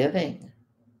Thanksgiving.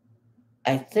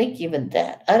 I think even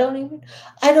that. I don't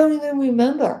even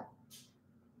remember.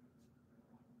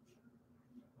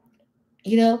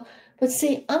 You know, but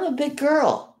see, I'm a big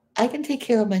girl. I can take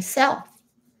care of myself.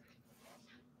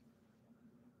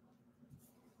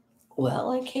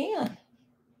 Well, I can.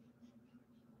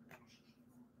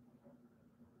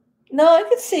 No, I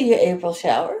can see your April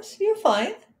showers. You're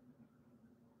fine.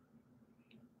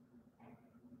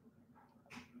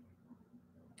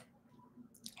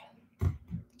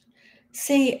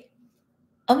 See,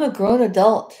 I'm a grown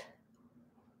adult.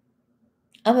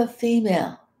 I'm a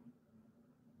female.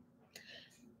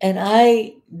 And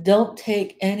I don't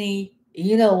take any,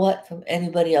 you know what, from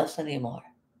anybody else anymore.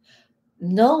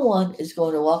 No one is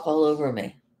going to walk all over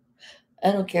me.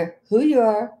 I don't care who you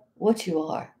are, what you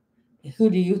are, who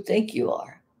do you think you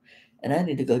are. And I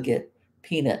need to go get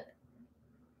Peanut.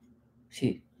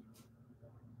 She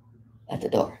at the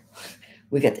door.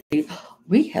 We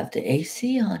have the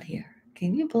AC on here.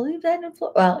 Can you believe that in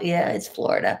Florida? Well, yeah, it's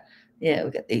Florida. Yeah, we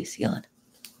got the AC on.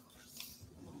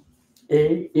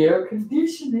 Air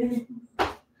conditioning.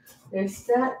 It's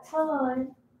that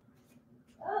time.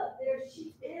 Oh, there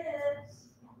she is.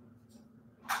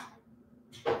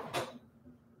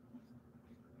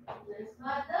 There's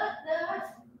my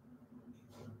nut.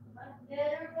 My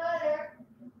butter.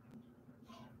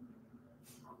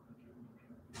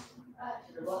 I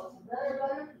should have bought some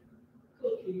butter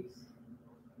cookies.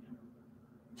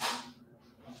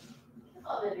 Come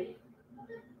on, baby.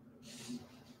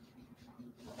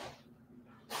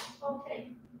 Okay.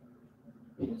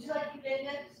 Would you like your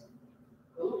biscuits?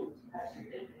 Ooh, that's your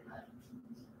biscuit.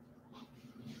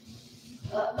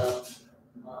 Uh-oh.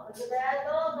 Mama's a bad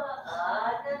mama. I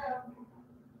know.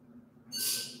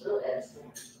 Little extra.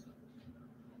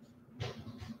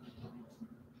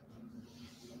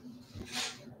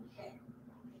 Okay.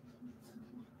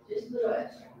 Just a little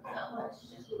extra. Not much.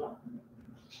 Just a little.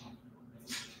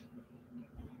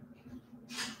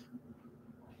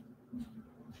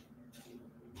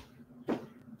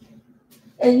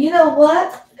 And you know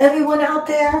what? Everyone out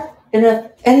there, and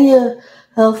if any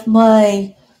of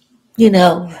my, you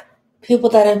know, people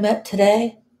that I met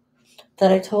today,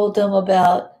 that I told them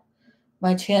about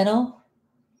my channel,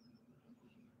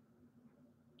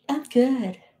 I'm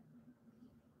good.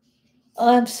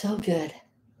 I'm so good.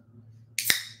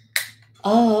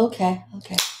 Oh, okay,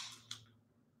 okay.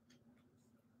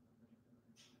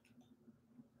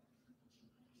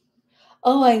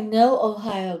 Oh, I know,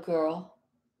 Ohio girl.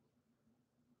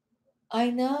 I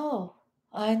know.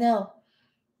 I know.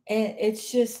 And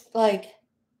it's just like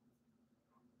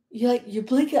you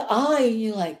blink an eye and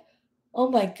you're like, oh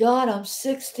my God, I'm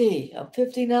 60. I'm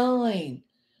 59.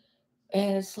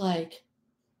 And it's like,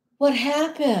 what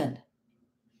happened?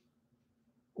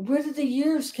 Where did the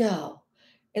years go?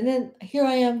 And then here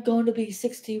I am going to be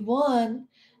 61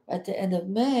 at the end of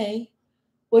May,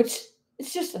 which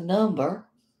is just a number.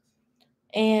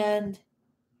 And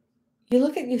you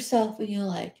look at yourself and you're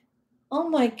like, oh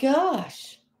my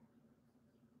gosh,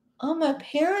 I'm my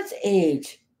parents'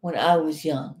 age when I was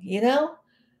young, you know?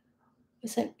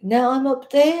 It's like, now I'm up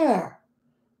there.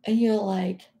 And you're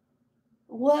like,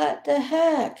 what the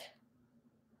heck?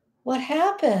 What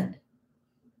happened?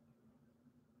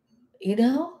 You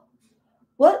know?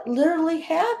 What literally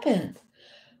happened?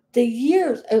 The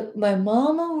years, my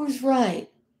mama was right.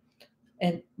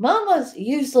 And mama's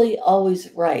usually always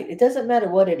right. It doesn't matter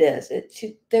what it is.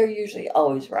 They're usually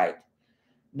always right.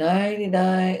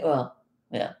 99, well,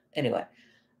 yeah, anyway.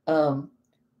 Um,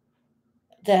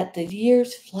 that the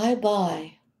years fly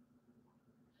by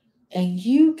and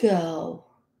you go,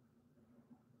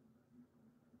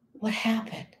 what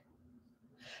happened?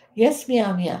 Yes,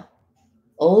 meow meow.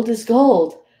 Old is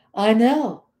gold. I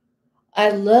know. I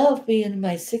love being in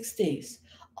my 60s.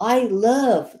 I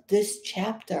love this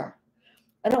chapter.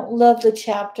 I don't love the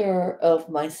chapter of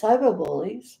my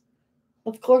cyberbullies.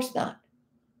 Of course not.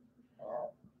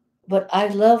 But I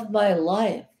love my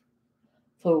life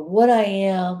for what I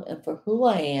am and for who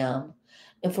I am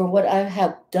and for what I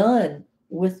have done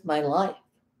with my life.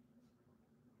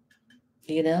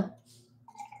 You know?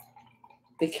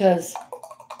 Because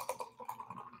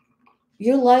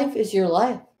your life is your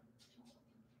life.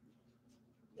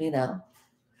 You know?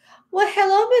 Well,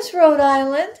 hello, Miss Rhode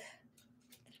Island.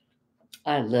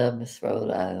 I love Miss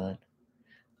Rhode Island.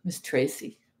 Miss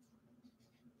Tracy.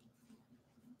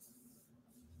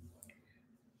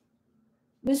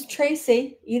 Miss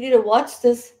Tracy, you need to watch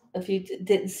this if you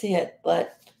didn't see it,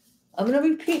 but I'm going to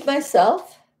repeat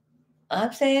myself.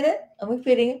 I'm saying it, I'm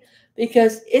repeating it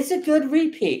because it's a good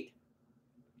repeat.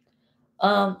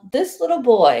 This little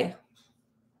boy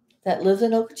that lives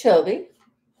in Okeechobee,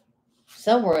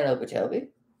 somewhere in Okeechobee,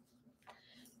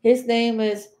 his name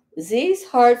is Z's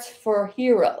Hearts for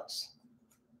Heroes.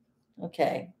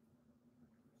 Okay.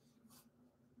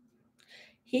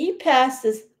 He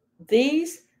passes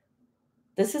these,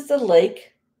 this is the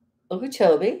lake,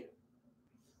 Okeechobee.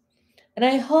 And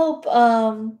I hope,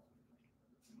 I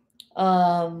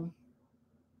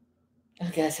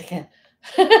guess I can't,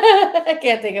 I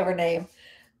can't think of her name,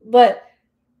 but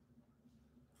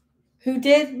who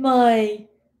did my,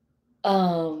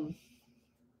 um,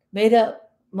 made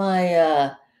up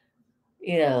my,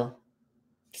 you know,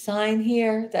 sign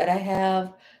here that I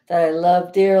have that I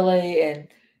love dearly, and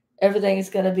everything is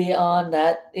going to be on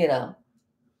that,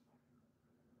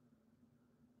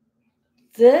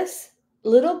 This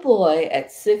little boy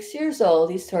at 6 years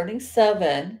old, he's turning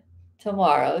 7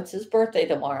 tomorrow. It's his birthday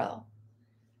tomorrow.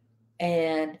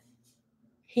 And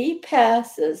he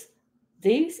passes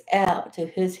these out to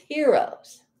his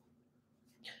heroes.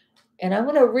 And I'm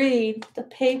going to read the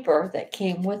paper that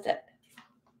came with it.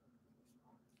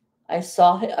 I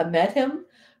met him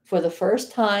for the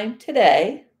first time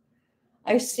today.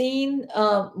 I've seen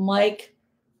Mike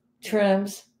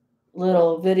Trim's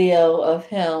little video of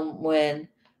him when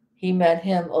he met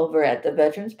him over at the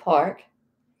Veterans Park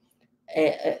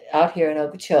out here in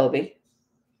Okeechobee.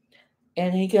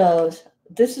 And he goes,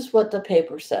 this is what the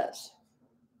paper says.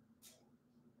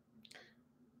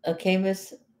 Okay,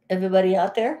 Miss everybody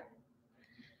out there?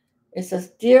 It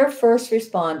says, Dear first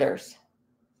responders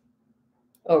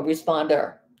or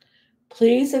responder,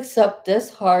 please accept this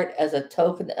heart as a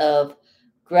token of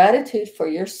gratitude for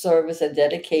your service and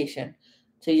dedication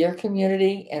to your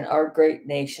community and our great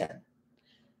nation.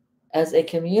 As a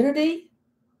community,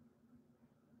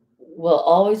 will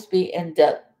always be in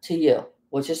debt to you,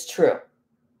 which is true.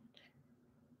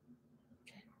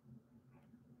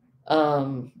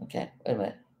 Okay, wait a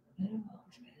minute.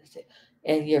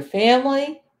 And your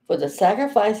family for the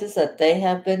sacrifices that they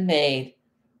have been made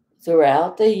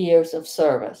throughout the years of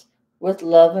service. With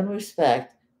love and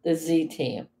respect, the Z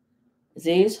Team.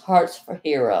 Z's Hearts for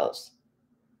Heroes.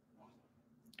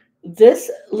 This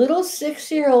little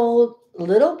 6-year-old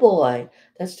little boy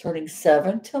that's turning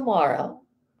 7 tomorrow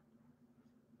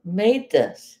made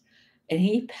this, and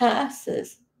he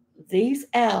passes these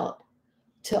out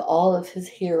to all of his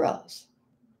heroes.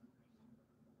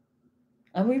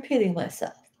 I'm repeating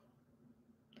myself.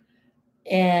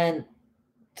 And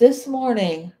this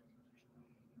morning,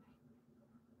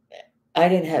 I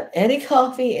didn't have any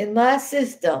coffee in my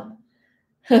system,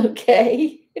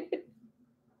 okay?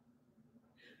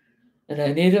 And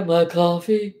I needed my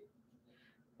coffee,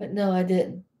 but no, I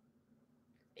didn't.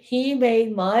 He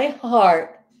made my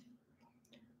heart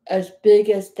as big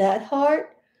as that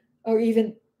heart, or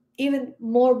even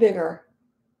more bigger.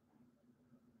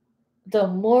 The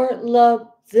more love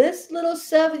this little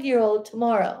 7-year-old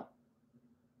tomorrow.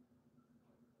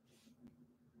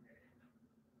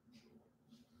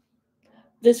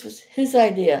 This was his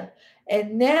idea.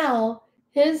 And now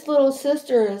his little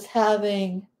sister is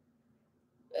having,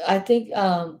 I think,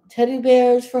 teddy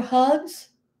bears for hugs.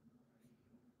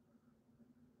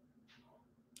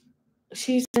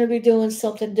 She's going to be doing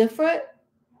something different.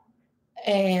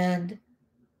 And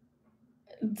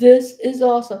this is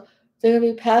awesome. They're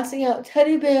going to be passing out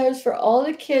teddy bears for all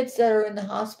the kids that are in the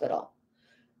hospital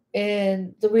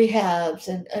and the rehabs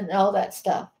and all that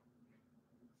stuff.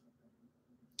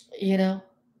 You know?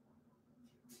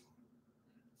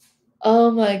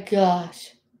 Oh my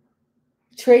gosh.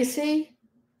 Tracy,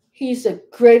 he's the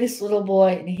greatest little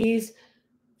boy. And he's,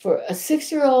 for a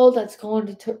 6-year-old that's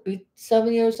going to be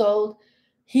 7 years old,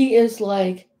 he is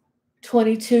like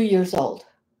 22 years old.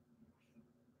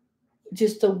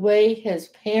 Just the way his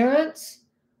parents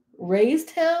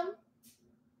raised him,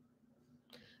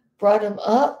 brought him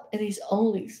up, and he's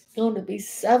only going to be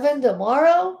 7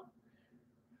 tomorrow.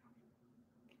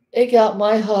 It got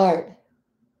my heart.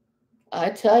 I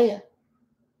tell you.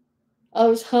 I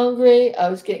was hungry. I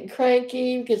was getting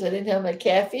cranky because I didn't have my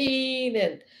caffeine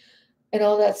and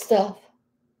all that stuff.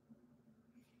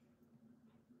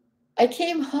 I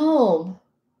came home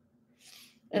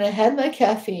and I had my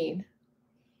caffeine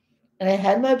and I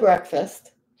had my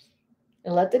breakfast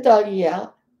and let the doggy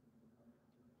out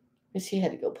because she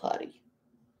had to go potty.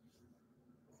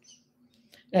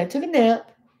 And I took a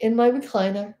nap in my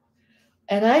recliner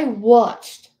and I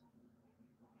watched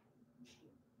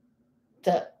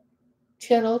the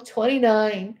Channel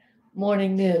 29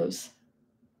 morning news.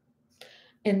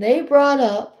 And they brought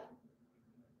up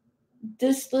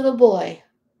this little boy,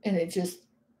 and it just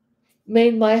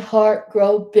made my heart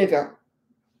grow bigger,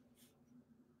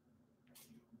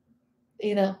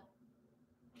 you know.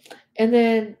 And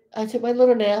then I took my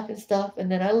little nap and stuff,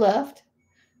 and then I left,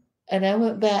 and I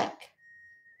went back,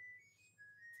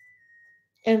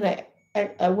 and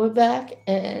I went back,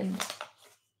 and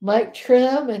Mike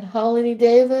Trim and Holly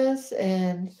Davis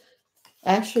and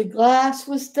Ashley Glass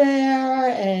was there,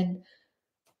 and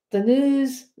the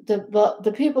news,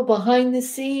 the people behind the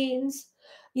scenes.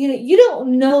 You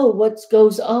don't know what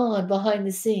goes on behind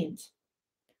the scenes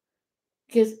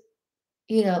because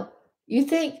you know you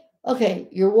think, okay,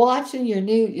 you're watching your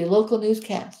local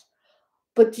newscast,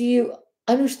 but do you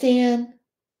understand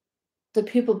the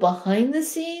people behind the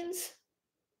scenes,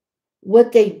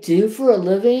 what they do for a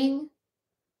living?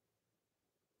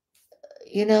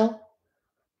 You know,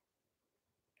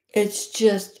 it's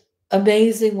just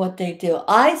amazing what they do.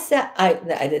 I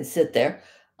didn't sit there.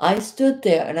 I stood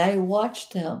there and I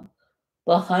watched them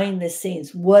behind the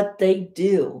scenes, what they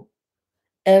do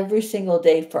every single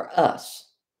day for us.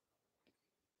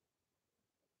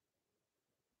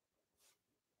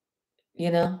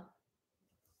 You know,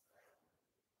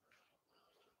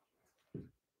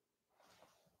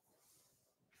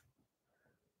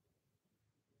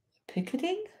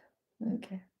 picketing.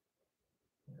 Okay.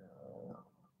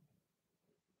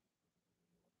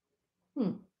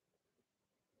 Hmm.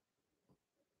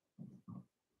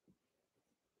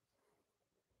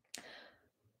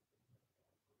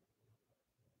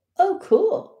 Oh,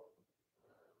 cool.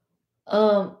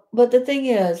 But the thing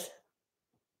is,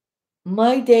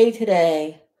 my day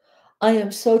today, I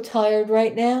am so tired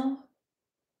right now,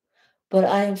 but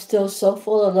I am still so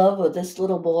full of love with this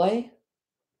little boy.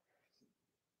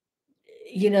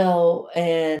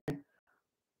 And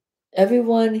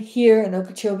everyone here in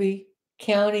Okeechobee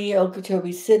County,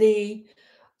 Okeechobee City,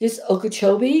 just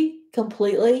Okeechobee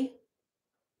completely.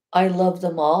 I love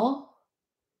them all.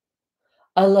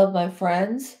 I love my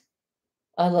friends.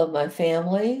 I love my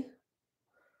family.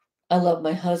 I love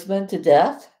my husband to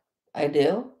death. I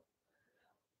do.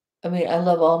 I mean, I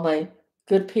love all my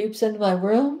good peeps in my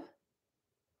room.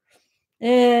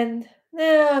 And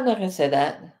I'm not going to say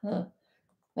that.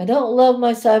 I don't love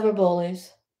my cyber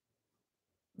bullies.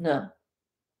 No.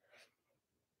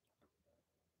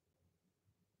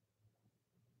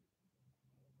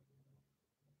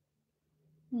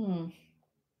 Hmm.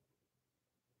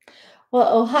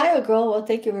 Well, Ohio girl, well,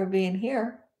 thank you for being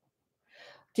here.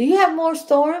 Do you have more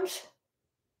storms?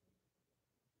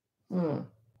 Hmm.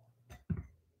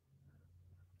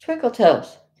 Twinkle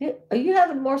Toes. Are you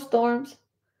having more storms?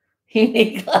 You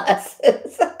need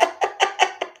glasses.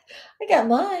 I got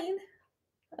mine.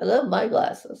 I love my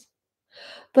glasses.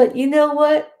 But you know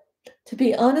what? To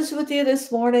be honest with you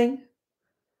this morning,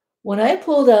 when I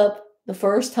pulled up the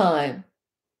first time,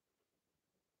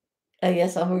 I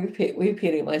guess I'm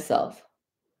repeating myself.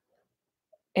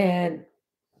 And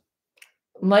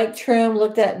Mike Trim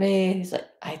looked at me and he's like,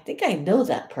 I think I know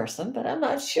that person, but I'm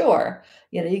not sure.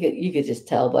 You could just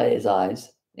tell by his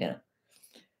eyes.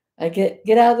 I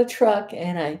get out of the truck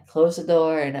and I close the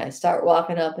door and I start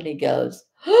walking up and he goes,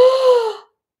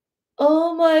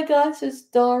 oh my gosh, it's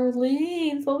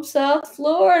Darlene from South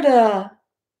Florida.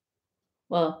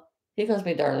 Well, he calls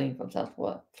me Darlene from South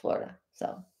Florida.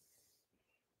 So,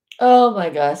 oh my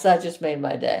gosh, that just made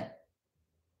my day.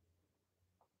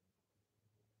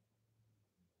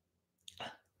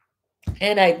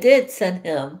 And I did send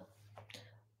him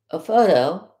a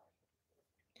photo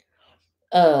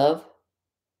of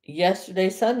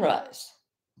yesterday's sunrise.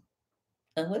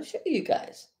 I'm going to show you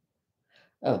guys.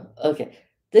 Oh, okay.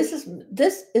 This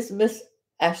is Miss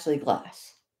Ashley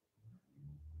Glass.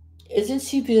 Isn't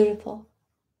she beautiful?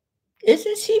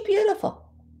 Isn't she beautiful?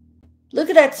 Look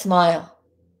at that smile.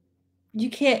 You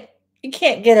can't you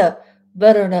can't get a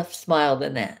better enough smile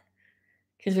than that.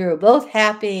 Because we were both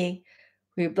happy.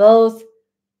 We both,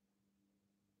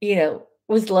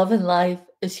 was loving life.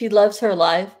 And she loves her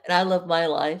life and I love my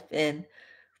life. And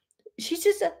she's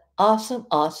just an awesome,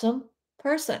 awesome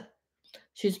person.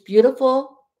 She's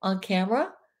beautiful on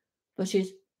camera, but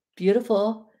she's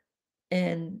beautiful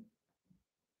in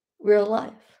real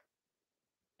life.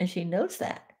 And she knows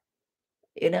that,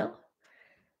 you know?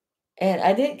 And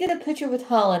I didn't get a picture with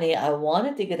Holly. I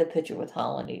wanted to get a picture with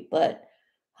Holly, but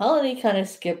Holly kind of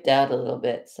skipped out a little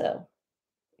bit. So,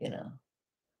 you know.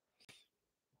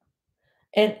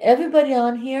 And everybody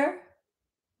on here,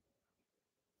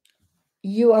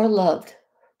 you are loved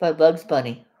by Bugs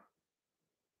Bunny.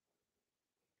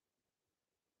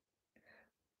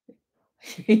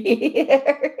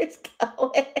 Here it's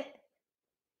going.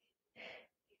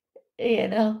 you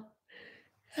know.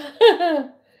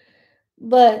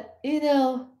 But,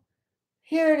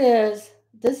 here it is.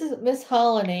 This is Miss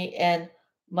Holony and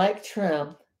Mike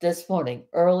Trim this morning,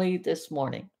 early this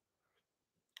morning.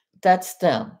 That's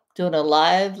them doing a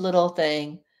live little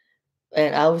thing.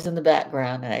 And I was in the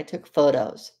background and I took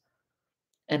photos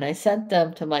and I sent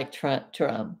them to Mike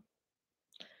Trim.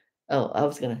 Oh, I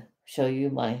was going to show you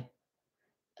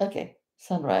okay,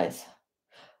 sunrise.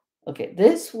 Okay,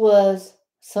 this was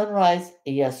sunrise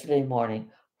yesterday morning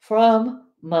from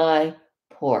my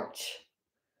porch,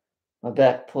 my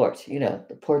back porch,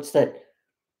 the porch that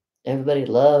everybody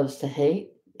loves to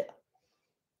hate. Yeah,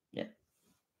 yeah.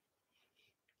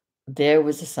 There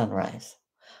was the sunrise.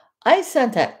 I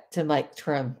sent that to Mike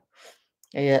Trim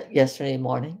yesterday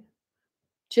morning,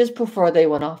 just before they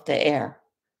went off the air.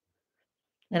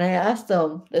 And I asked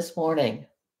them this morning,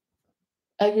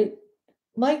 I,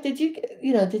 Mike, did you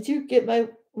get my,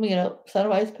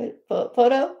 sunrise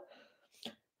photo?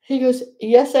 He goes,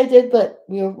 yes, I did, but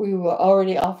we were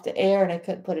already off the air and I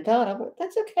couldn't put it on. I'm like,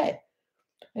 that's okay.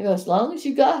 I go, as long as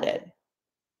you got it.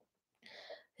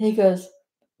 He goes,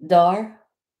 DAR,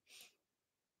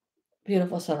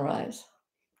 beautiful sunrise.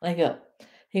 I go,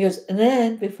 he goes, and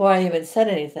then before I even said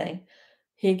anything,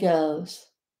 he goes,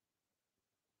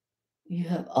 you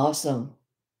have awesome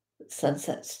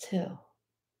sunsets too.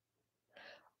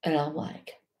 And I'm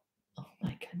like, oh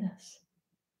my goodness.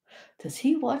 Does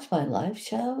he watch my live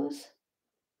shows?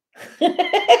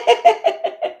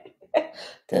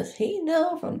 Does he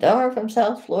know from Dar from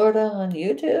South Florida on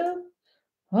YouTube?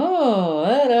 Oh,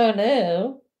 I don't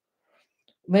know.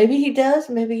 Maybe he does,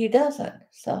 maybe he doesn't.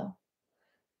 So,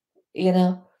 you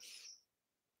know,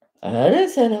 I didn't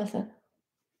say nothing.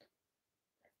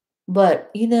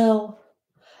 But,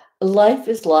 life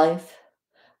is life.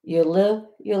 You live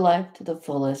your life to the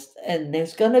fullest, and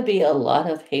there's going to be a lot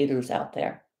of haters out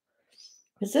there.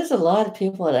 Because there's a lot of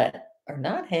people that are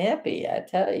not happy, I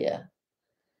tell you.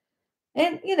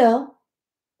 And,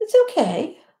 it's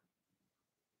okay.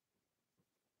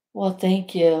 Well,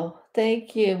 thank you.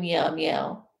 Thank you, meow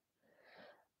meow.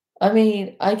 I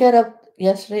mean, I got up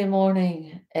yesterday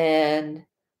morning and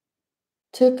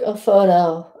took a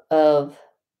photo of.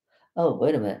 Oh,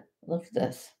 wait a minute. Look at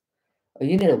this. Oh,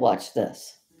 you need to watch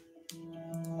this.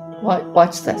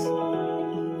 Watch this.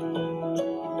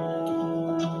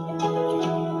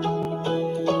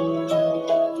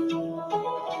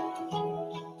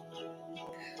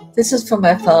 This is from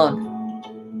my phone.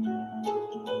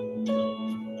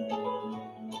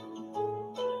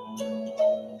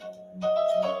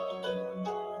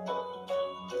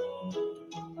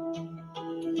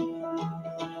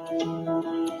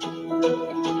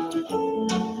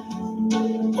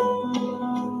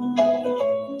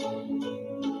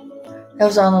 That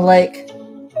was on the lake.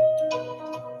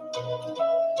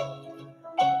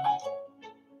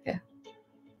 Yeah.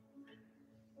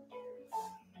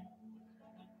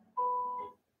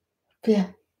 Yeah.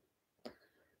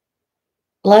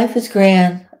 Life is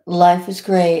grand. Life is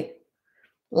great.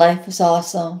 Life is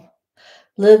awesome.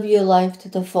 Live your life to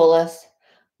the fullest.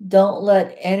 Don't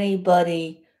let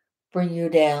anybody bring you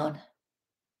down.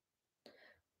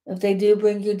 If they do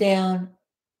bring you down,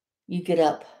 you get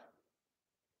up.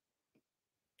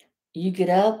 You get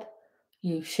up,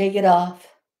 you shake it off,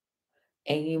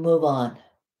 and you move on.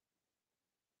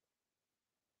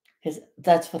 Because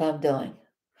that's what I'm doing.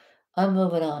 I'm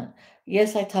moving on.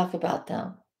 Yes, I talk about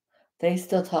them. They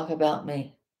still talk about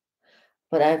me.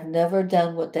 But I've never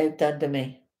done what they've done to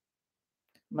me,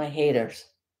 my haters.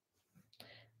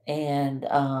 And,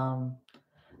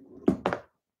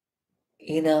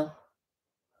 you know,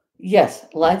 yes,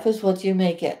 life is what you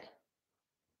make it.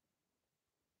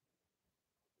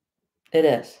 It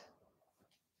is.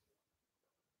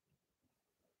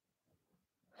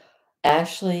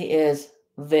 Ashley is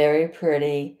very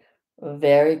pretty,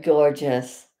 very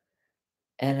gorgeous,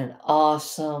 and an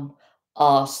awesome,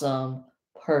 awesome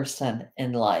person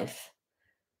in life.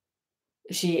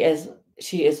 She is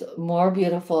she is more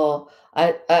beautiful.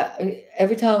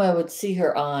 Every time I would see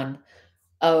her on,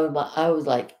 I was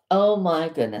like, oh my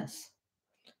goodness,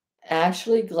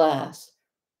 Ashley Glass.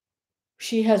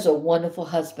 She has a wonderful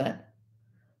husband.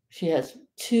 She has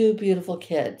two beautiful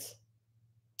kids.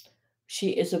 She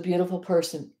is a beautiful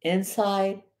person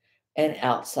inside and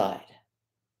outside.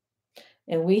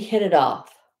 And we hit it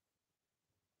off.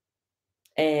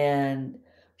 And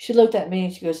she looked at me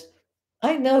and she goes,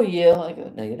 I know you. I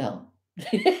go, no, you don't.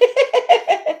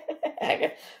 I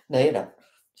go, no, you don't.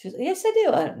 She goes, yes, I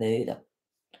do. I don't know, you don't.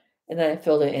 And then I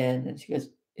filled it in and she goes,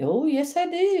 oh, yes, I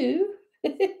do.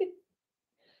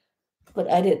 But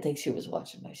I didn't think she was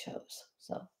watching my shows.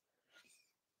 So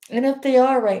And if they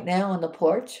are right now on the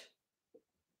porch,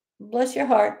 bless your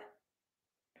heart.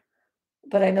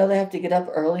 But I know they have to get up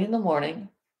early in the morning.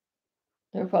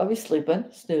 They're probably sleeping,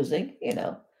 snoozing.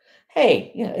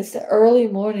 Hey, it's the early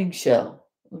morning show.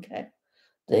 Okay.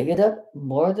 They get up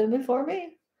more than before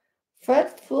me.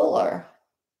 Fred Fuller.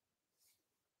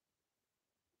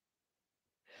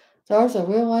 There's a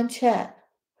real one chat.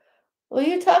 What are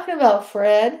you talking about,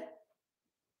 Fred?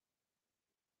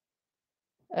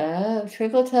 Oh,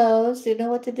 Twinkle Toes. Do you know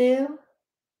what to do?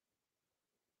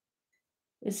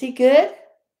 Is he good?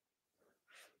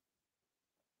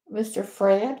 Mr.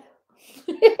 Fred?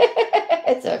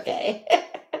 It's okay.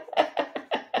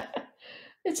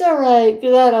 It's all right,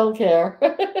 because I don't care.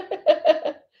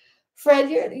 Fred,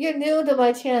 you're new to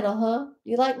my channel, huh?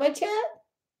 You like my chat?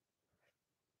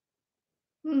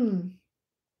 Hmm.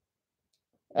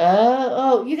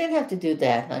 Oh, you didn't have to do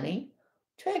that, honey.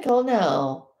 Twinkle,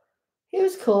 no. He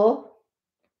was cool.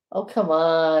 Oh, come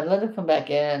on. Let him come back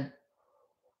in.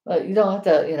 But you don't have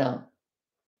to,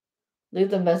 leave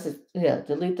the message,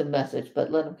 delete the message,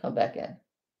 but let him come back in.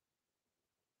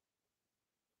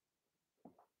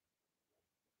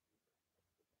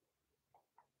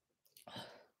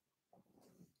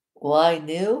 Why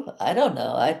new? I don't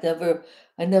know. I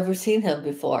never seen him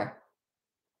before.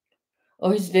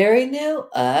 Oh, he's very new?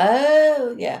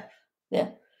 Oh, yeah. Yeah.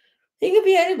 He could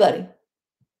be anybody.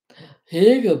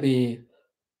 He could be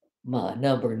my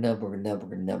number one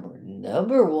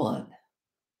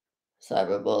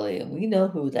cyberbully, and we know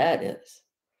who that is.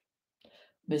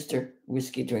 Mr.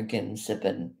 Whiskey drinking,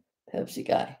 sipping Pepsi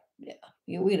guy. Yeah,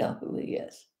 we know who he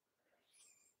is.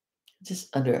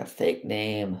 Just under a fake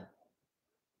name.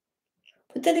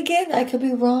 But then again, I could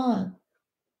be wrong.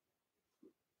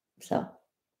 So,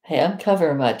 hey, I'm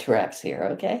covering my tracks here,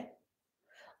 okay?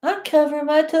 I'm covering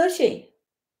my tushy.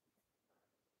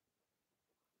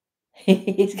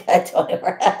 He's got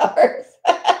 24 hours.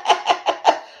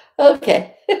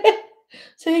 Okay.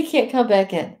 So he can't come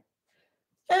back in.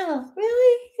 Oh,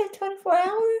 really? You got 24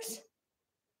 hours?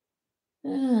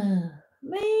 Oh,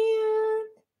 man.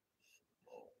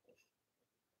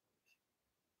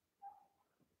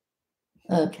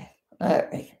 Okay. All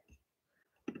right.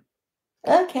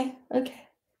 Okay.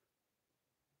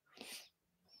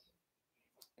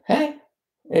 Hey,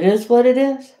 it is what it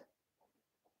is.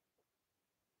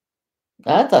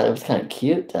 I thought it was kind of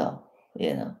cute, though.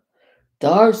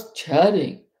 DAR's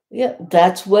chatting. Yeah,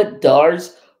 that's what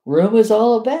DAR's room is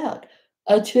all about.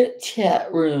 A chit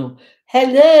chat room.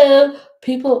 Hello,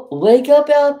 people, wake up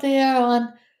out there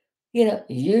on,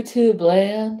 YouTube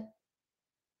land.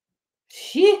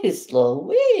 Jeez,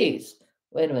 Louise.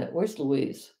 Wait a minute, where's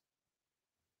Louise?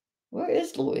 Where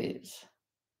is Louise?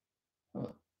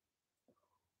 Hmm,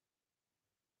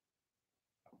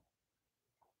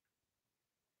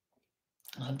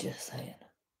 I'm just saying,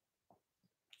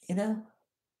 you know?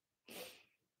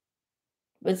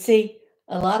 But see,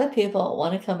 a lot of people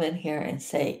want to come in here and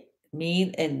say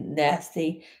mean and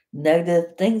nasty,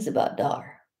 negative things about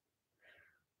DAR.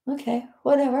 Okay,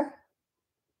 whatever.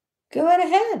 Go right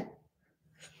ahead.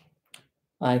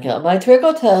 I got my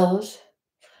trickle toes,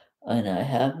 and I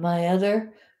have my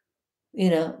other,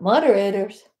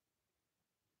 moderators.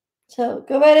 So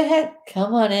go right ahead.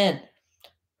 Come on in.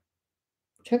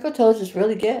 Trickle toes is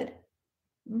really good.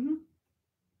 hmm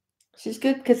She's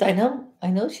good because I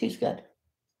know she's good.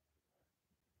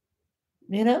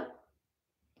 You know,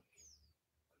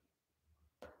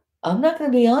 I'm not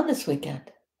going to be on this weekend,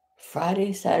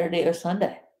 Friday, Saturday, or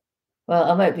Sunday.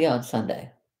 Well, I might be on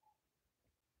Sunday.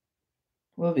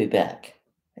 We'll be back.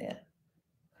 Yeah.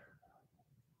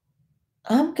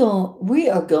 We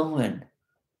are going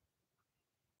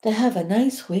to have a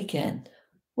nice weekend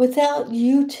without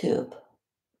YouTube.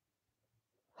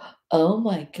 Oh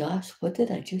my gosh, what did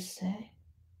I just say?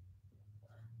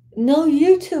 No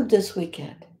YouTube this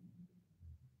weekend.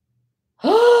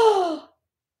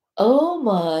 Oh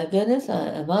my goodness,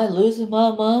 am I losing my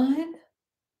mind?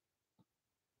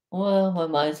 Well, my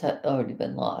mind's already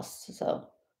been lost, so.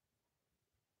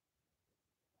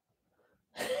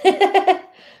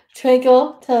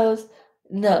 Twinkle Toes.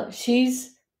 No, she'll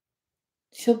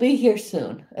be here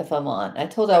soon if I'm on. I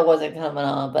told her I wasn't coming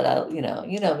on, but you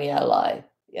know me, I lie.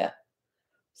 Yeah.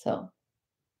 So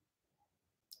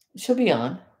she'll be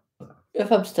on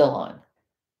if I'm still on.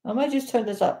 I might just turn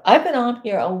this off. I've been on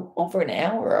here over an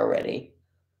hour already,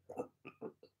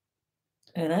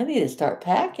 and I need to start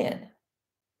packing.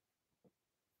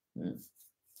 Hmm.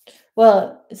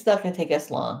 Well, it's not going to take us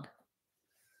long.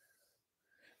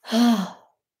 The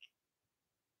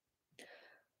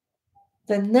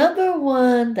number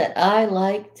one that I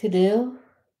like to do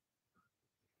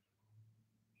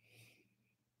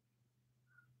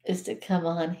is to come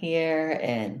on here,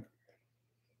 and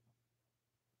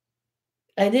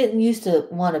I didn't used to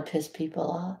want to piss people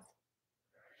off.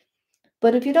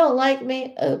 But if you don't like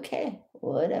me, okay,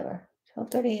 whatever.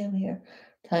 12:30 a.m. here.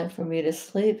 Time for me to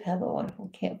sleep. Have a wonderful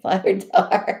campfire,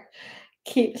 Dar.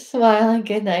 Keep smiling.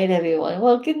 Good night, everyone.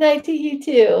 Well, good night to you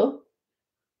too.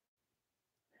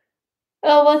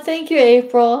 Oh, well, thank you,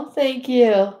 April. Thank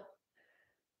you.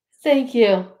 Thank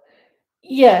you.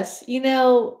 Yes,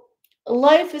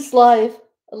 life is life.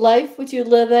 Life, would you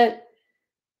live it?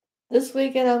 This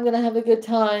weekend, I'm going to have a good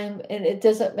time, and it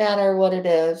doesn't matter what it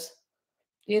is.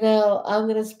 I'm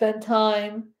going to spend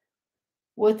time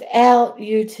without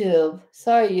YouTube.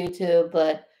 Sorry,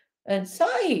 YouTube, and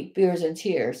sorry, Beers and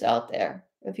Cheers out there,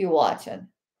 if you're watching,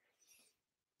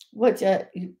 which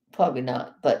you probably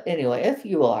not. But anyway, if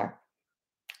you are,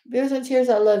 Beers and Cheers,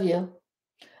 I love you.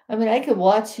 I mean, I could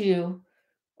watch you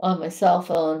on my cell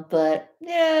phone, but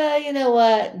yeah, you know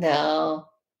what? No,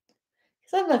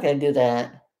 because I'm not going to do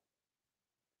that.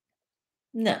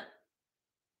 No,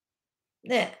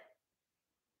 nah,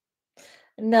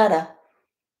 nada.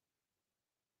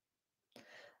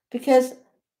 Because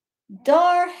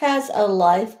Dar has a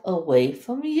life away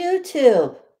from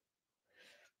YouTube.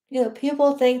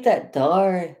 People think that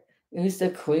Dar is the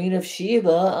Queen of Sheba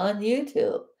on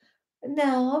YouTube.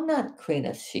 No, I'm not Queen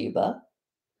of Sheba.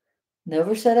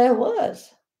 Never said I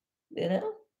was. You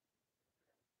know,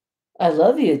 I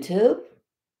love YouTube.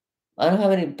 I don't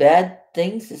have any bad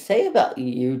things to say about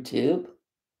YouTube.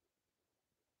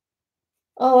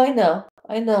 Oh, I know,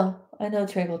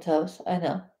 Twinkle Toes. I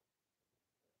know.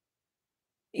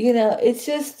 It's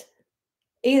just,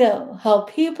 how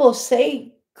people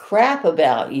say crap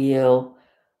about you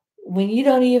when you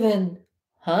don't even,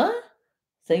 huh?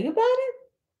 Think about it?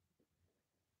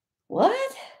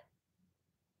 What?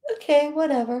 Okay,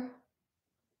 whatever.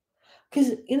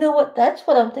 Because you know what? That's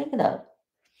what I'm thinking of.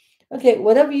 Okay,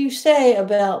 whatever you say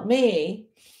about me,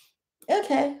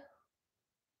 okay,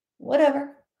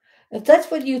 whatever. If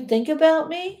that's what you think about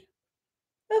me,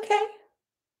 okay,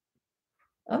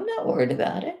 I'm not worried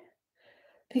about it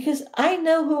because I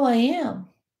know who I am.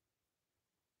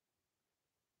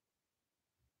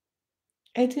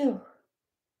 I do.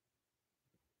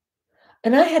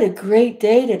 And I had a great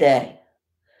day today,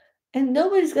 and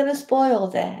nobody's going to spoil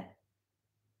that.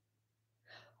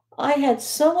 I had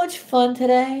so much fun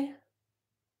today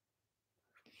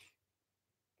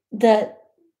that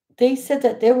they said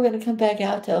that they were going to come back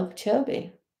out to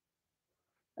Okeechobee.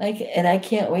 And I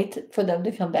can't wait for them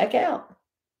to come back out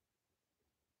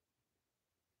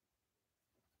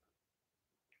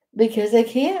because they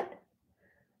can't.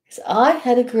 'Cause I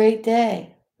had a great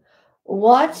day.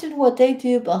 Watching what they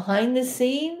do behind the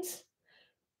scenes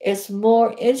is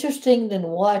more interesting than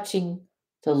watching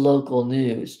the local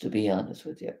news, to be honest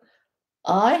with you.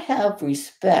 I have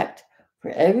respect for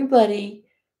everybody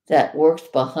that works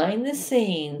behind the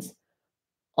scenes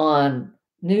on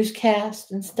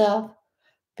newscasts and stuff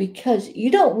because you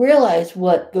don't realize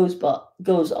what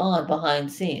goes on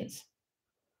behind scenes.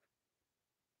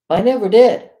 I never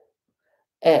did.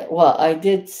 Well, I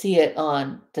did see it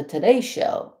on the Today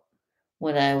Show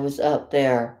when I was up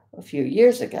there a few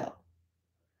years ago.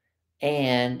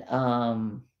 And,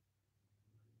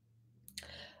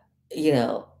 you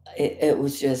know, it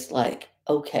was just like,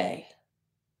 okay,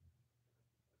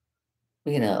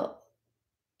 you know,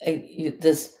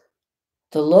 the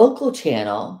local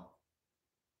channel,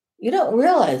 you don't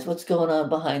realize what's going on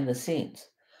behind the scenes.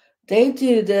 They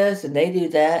do this and they do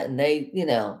that, and they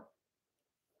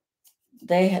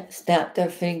snap their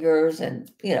fingers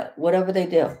and, whatever they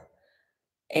do.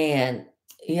 And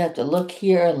you have to look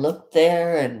here and look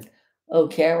there and, oh,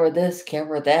 camera this,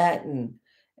 camera that. And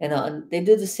they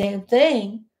do the same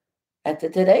thing at the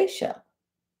Today Show,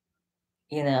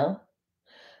 you know?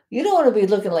 You don't want to be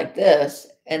looking like this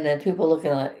and then people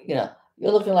looking like, you're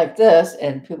looking like this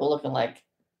and people looking like,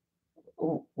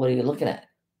 "Ooh, what are you looking at?"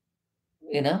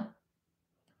 You know?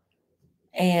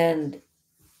 And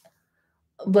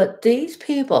but these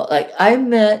people, like I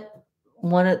met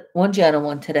one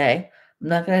gentleman today. I'm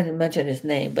not going to mention his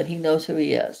name, but he knows who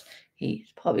he is.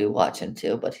 He's probably watching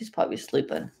too, but he's probably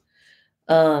sleeping.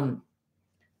 Um,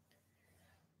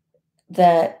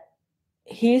 that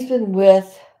he's been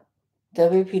with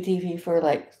WPTV for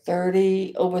like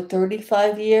over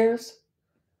 35 years.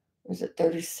 Or is it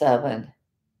 37?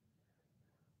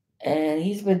 And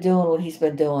he's been doing what he's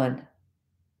been doing.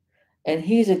 And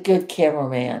he's a good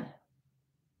cameraman.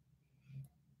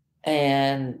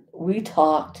 And we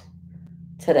talked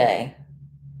today,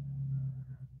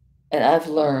 and I've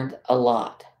learned a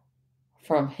lot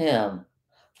from him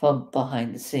from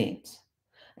behind the scenes.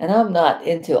 And I'm not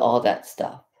into all that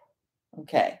stuff.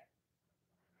 Okay.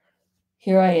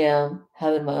 Here I am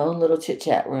having my own little chit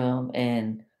chat room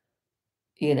and,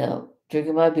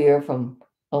 drinking my beer from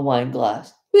a wine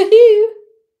glass. Woohoo!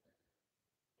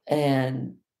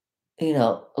 And,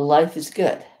 life is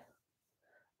good.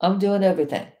 I'm doing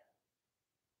everything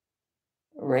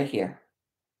right here.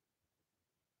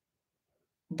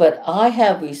 But I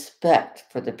have respect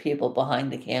for the people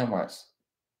behind the cameras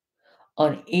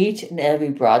on each and every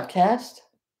broadcast,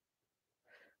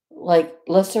 like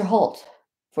Lester Holt,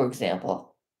 for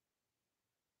example.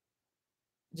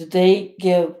 Do they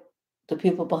give the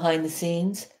people behind the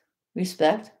scenes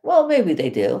respect? Well, maybe they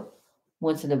do,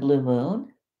 once in a blue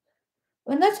moon.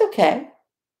 And that's okay.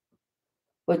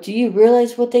 But do you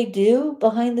realize what they do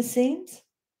behind the scenes?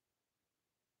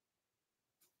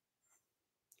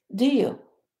 Do you?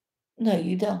 No,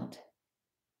 you don't.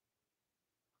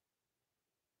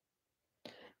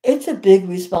 It's a big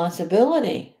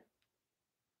responsibility.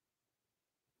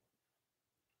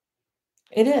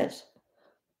 It is.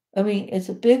 I mean, it's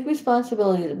a big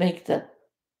responsibility to make the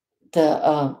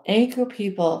anchor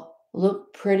people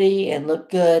look pretty and look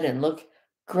good and look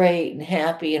great and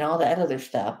happy and all that other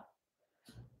stuff.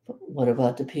 But what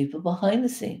about the people behind the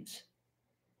scenes?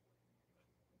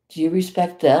 Do you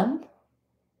respect them?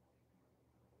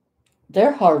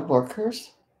 They're hard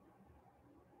workers.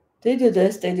 They do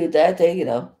this, they do that.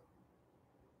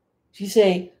 If you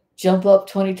say jump up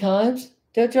 20 times,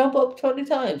 they'll jump up 20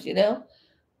 times,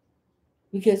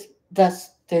 because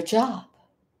that's their job.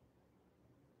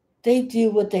 They do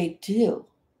what they do.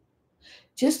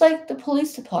 Just like the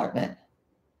police department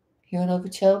here in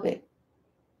Okeechobee,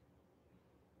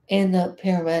 and the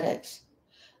paramedics,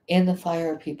 and the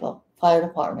fire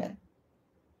department.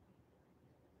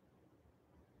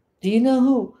 Do you know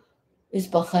who is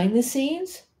behind the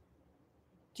scenes?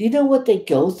 Do you know what they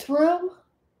go through?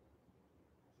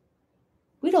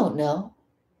 We don't know.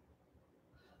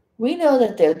 We know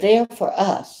that they're there for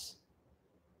us.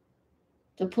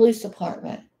 The police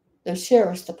department, the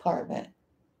sheriff's department,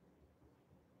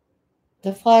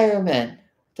 the firemen,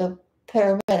 the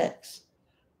paramedics.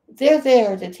 They're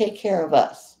there to take care of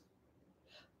us,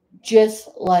 just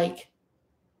like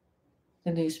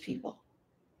the news people.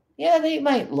 Yeah, they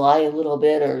might lie a little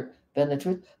bit or bend the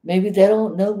truth. Maybe they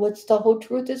don't know what the whole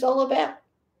truth is all about.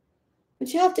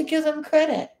 But you have to give them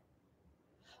credit.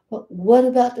 But what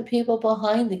about the people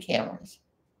behind the cameras?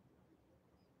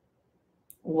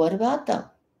 What about them?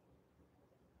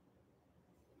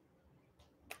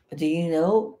 Do you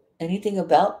know anything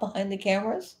about behind the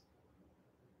cameras?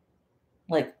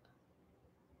 Like,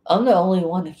 I'm the only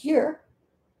one here.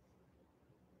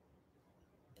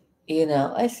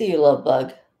 I see you, love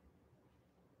bug.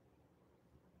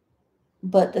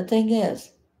 But the thing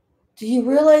is, do you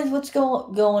realize what's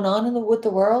going on with the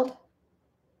world?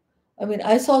 I mean,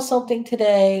 I saw something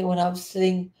today when I was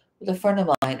sitting with a friend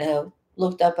of mine, and I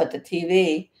looked up at the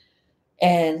TV,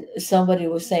 and somebody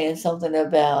was saying something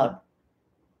about,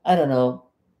 I don't know,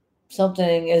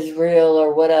 something is real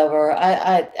or whatever.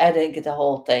 I didn't get the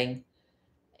whole thing.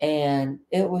 And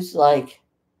it was like,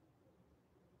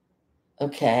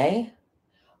 okay.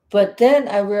 But then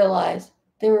I realized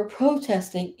they were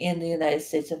protesting in the United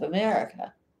States of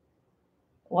America.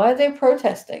 Why are they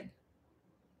protesting?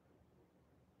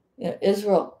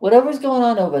 Israel, whatever's going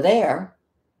on over there,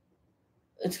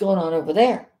 it's going on over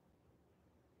there.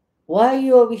 Why are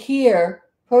you over here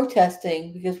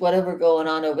protesting because whatever going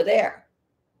on over there?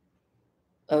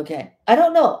 Okay. I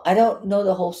don't know. I don't know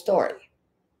the whole story.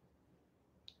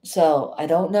 So I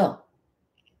don't know.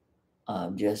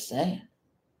 I'm just saying.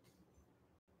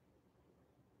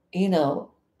 You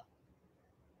know,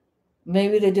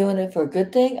 maybe they're doing it for a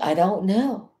good thing. I don't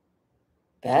know.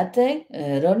 Bad thing?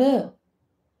 I don't know.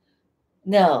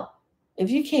 Now,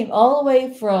 if you came all the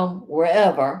way from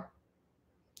wherever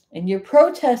and you're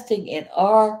protesting in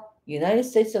our United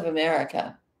States of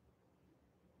America,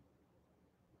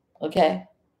 okay,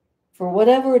 for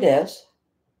whatever it is,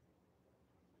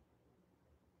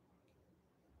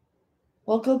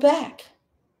 well, go back.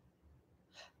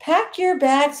 Pack your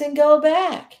bags and go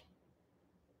back.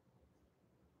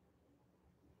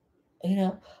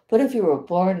 But if you were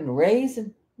born and raised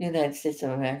in the United States of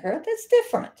America, that's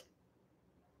different.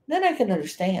 Then I can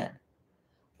understand.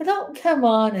 But don't come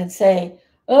on and say,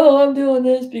 oh, I'm doing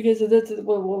this because of this,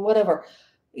 whatever.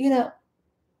 Get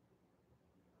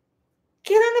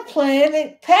on a plane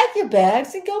and pack your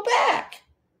bags and go back.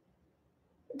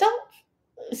 Don't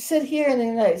sit here in the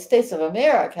United States of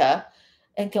America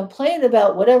and complain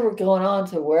about whatever going on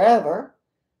to wherever.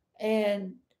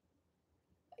 And,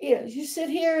 you sit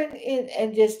here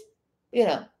and just,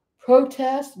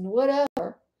 protest and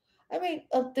whatever. I mean,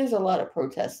 there's a lot of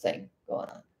protesting going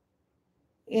on,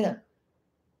 you know.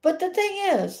 But the thing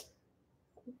is,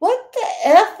 what the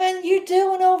effing you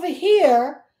doing over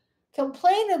here?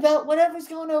 Complain about whatever's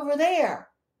going over there.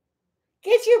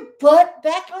 Get your butt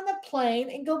back on the plane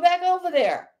and go back over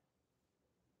there.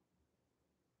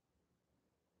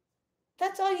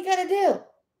 That's all you got to do.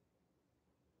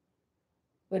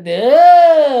 But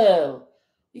no,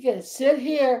 you got to sit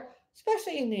here,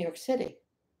 especially in New York City.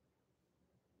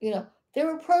 You know, they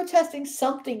were protesting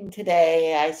something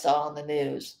today I saw on the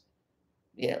news.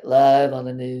 Yeah, live on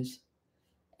the news.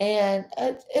 And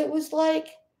it was like,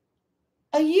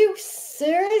 are you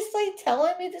seriously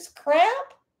telling me this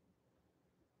crap?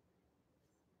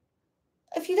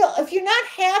 If you're not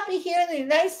happy here in the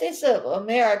United States of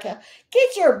America,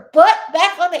 get your butt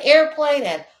back on the airplane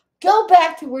and go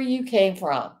back to where you came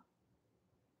from.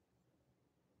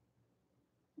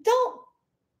 Don't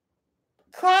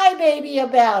cry baby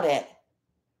about it.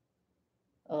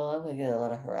 Oh, I'm going to get a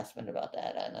lot of harassment about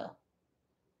that, I know.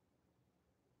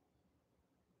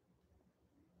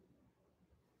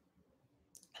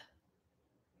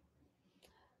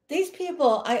 These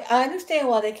people, I understand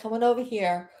why they're coming over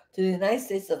here to the United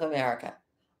States of America.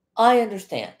 I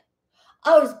understand.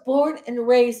 I was born and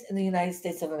raised in the United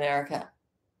States of America.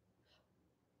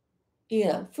 You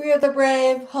know, free of the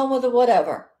brave, home of the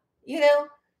whatever. You know,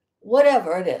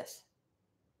 whatever it is.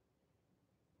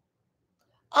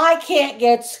 I can't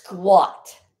get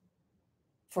squat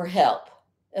for help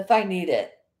if I need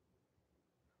it.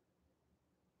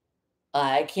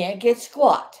 I can't get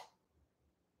squat.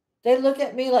 They look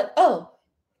at me like, oh,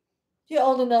 you're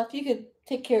old enough, you can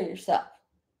take care of yourself.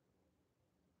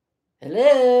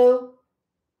 Hello?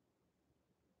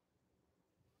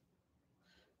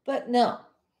 But no.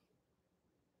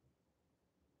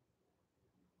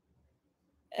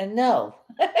 And no.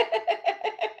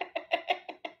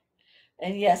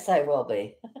 And yes, I will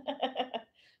be.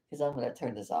 Because I'm going to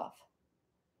turn this off.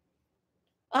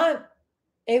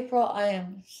 April, I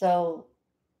am so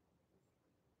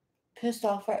pissed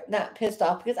off. Not pissed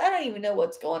off because I don't even know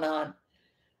what's going on.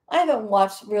 I haven't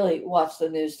really watched the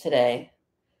news today.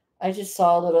 I just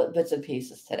saw little bits and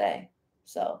pieces today.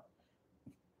 So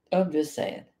I'm just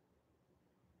saying.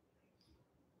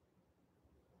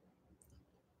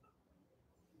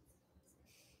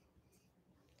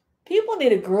 People need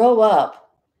to grow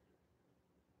up.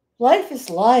 Life is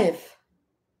life.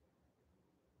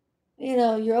 You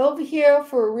know, you're over here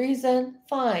for a reason,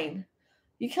 fine.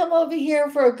 You come over here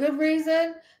for a good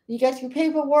reason, you got your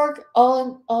paperwork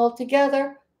all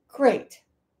together, great.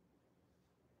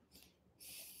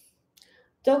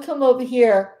 Don't come over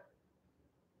here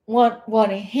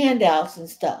wanting handouts and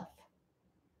stuff.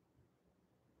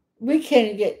 We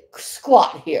can't get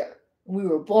squat here. We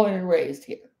were born and raised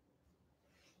here.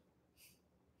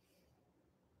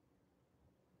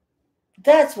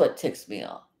 That's what ticks me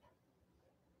off.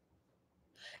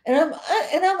 And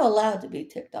I'm allowed to be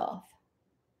ticked off.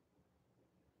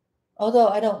 Although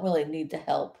I don't really need the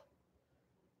help.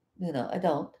 You know, I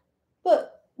don't.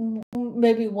 But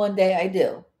maybe one day I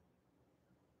do.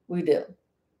 We do.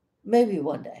 Maybe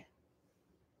one day.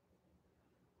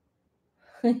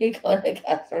 You going to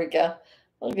Costa Rica?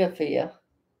 Well, good for you.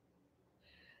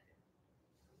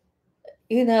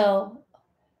 You know,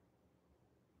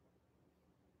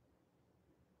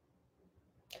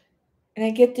 and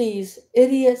I get these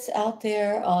idiots out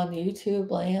there on YouTube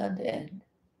land and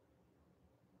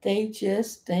they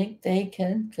just think they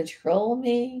can control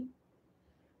me.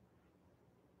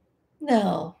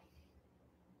 No,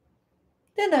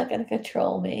 they're not going to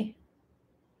control me.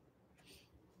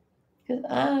 Because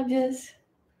I'm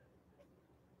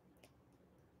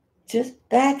just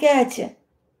back at you.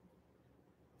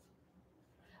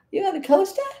 You on the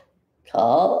coaster?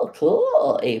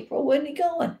 Cool, April. When are you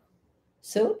going?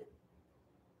 Soon?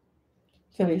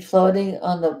 Gonna be floating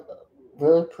on the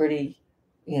really pretty,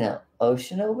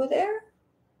 ocean over there.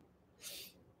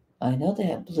 I know they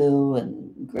have blue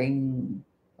and green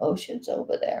oceans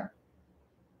over there.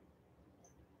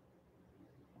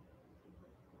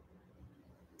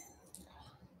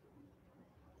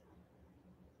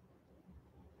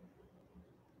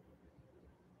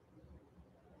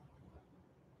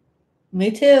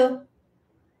 Me too.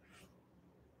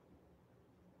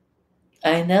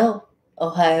 I know,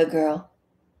 Ohio girl.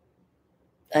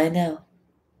 I know.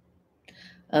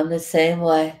 I'm the same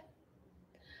way.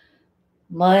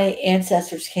 My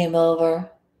ancestors came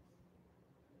over.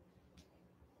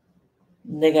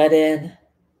 They got in.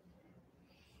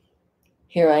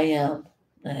 Here I am.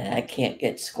 I can't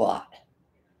get squat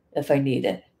if I need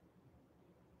it.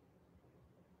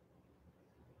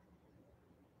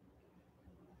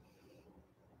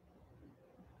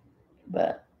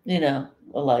 But, well,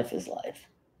 life is life.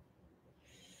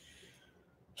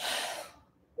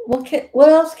 What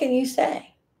else can you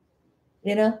say?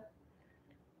 You know,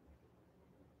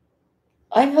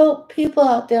 I hope people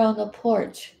out there on the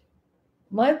porch,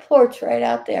 my porch right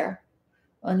out there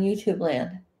on YouTube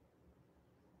land,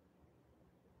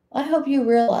 I hope you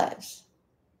realize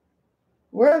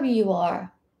wherever you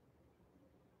are,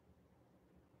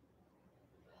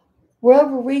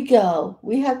 wherever we go,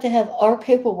 we have to have our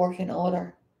paperwork in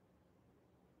order.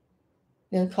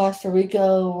 Costa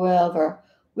Rica, wherever,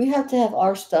 we have to have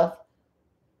our stuff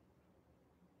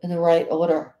in the right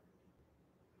order.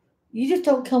 You just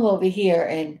don't come over here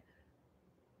and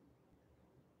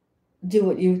do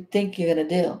what you think you're going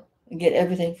to do and get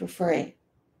everything for free.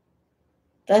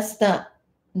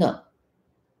 No,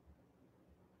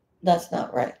 that's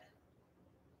not right.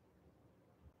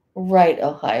 Right,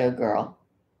 Ohio girl.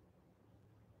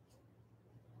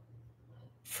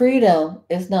 Freedom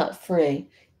is not free,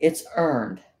 it's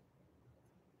earned.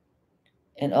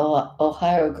 And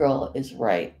Ohio girl is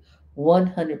right.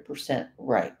 100%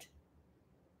 right.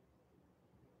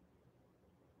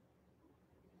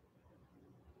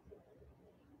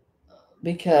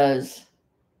 Because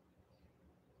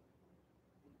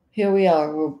here we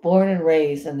are, we're born and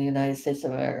raised in the United States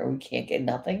of America. We can't get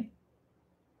nothing.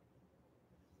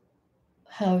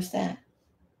 How is that?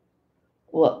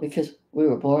 What, because we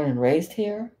were born and raised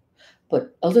here?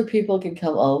 But other people can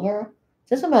come over?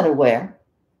 Doesn't matter where.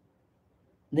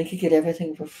 They could get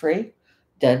everything for free.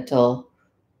 Dental,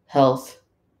 health,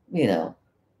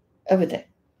 everything.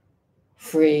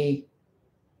 Free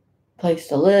place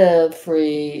to live,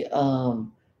 free,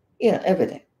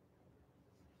 everything.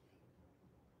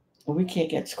 We can't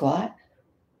get squat.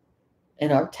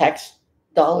 And our tax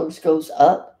dollars goes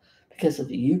up because of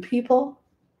you people.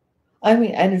 I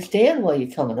mean, I understand why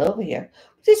you're coming over here.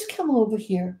 Just come over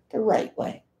here the right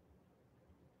way.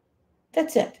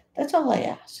 That's it. That's all I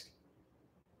ask.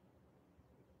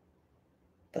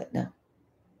 But no.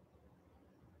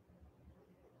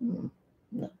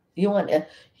 No. You want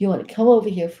to come over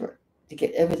here to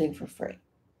get everything for free.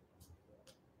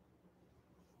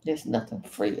 There's nothing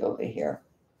free over here.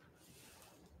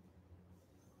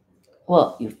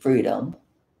 Well, your freedom.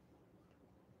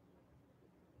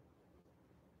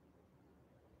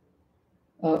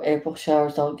 Oh, April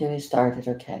showers, don't get me started,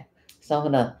 okay? So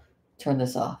I'm going to turn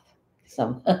this off.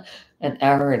 So I'm an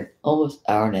hour and almost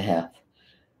hour and a half.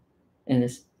 And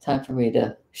it's time for me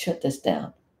to shut this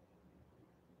down.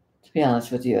 To be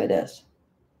honest with you, it is.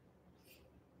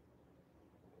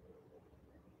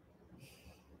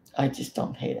 I just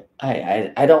don't hate it.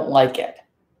 I don't like it.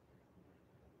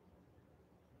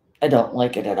 I don't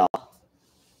like it at all.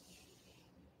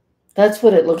 That's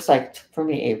what it looks like for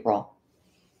me, April.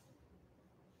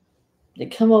 They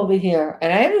come over here,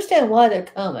 and I understand why they're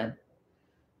coming.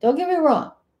 Don't get me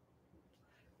wrong.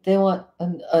 They want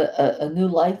a new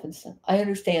life and stuff. I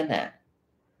understand that.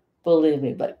 Believe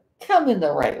me, but come in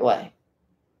the right way.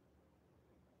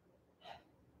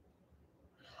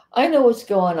 I know what's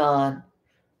going on.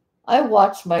 I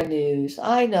watch my news.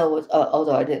 I know what,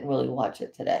 although I didn't really watch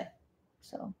it today.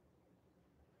 So,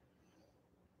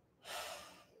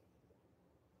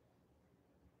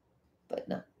 but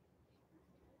no.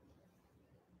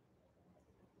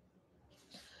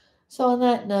 So on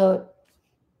that note,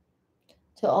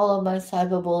 to all of my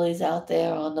cyberbullies out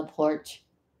there on the porch,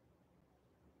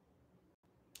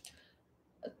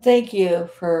 thank you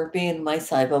for being my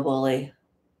cyberbully.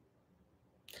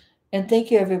 And thank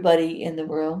you everybody in the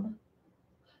room.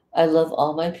 I love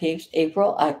all my peeps.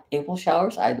 April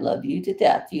Showers, I love you to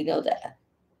death. You know that.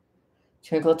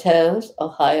 Twinkle Toes,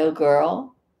 Ohio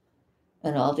Girl,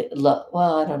 and all the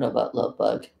well, I don't know about Love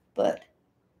Bug, but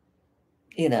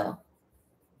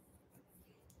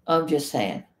I'm just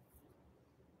saying.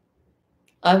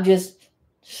 I'm just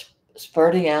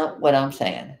spurting out what I'm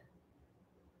saying.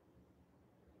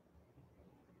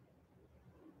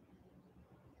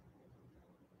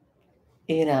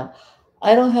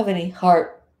 I don't have any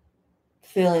heart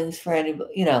feelings for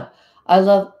anybody. I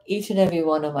love each and every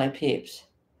one of my peeps.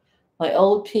 My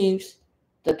old peeps,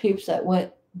 the peeps that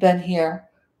been here,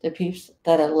 the peeps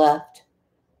that have left,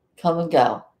 come and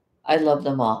go. I love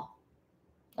them all.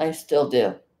 I still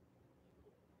do.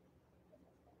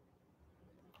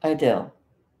 I do.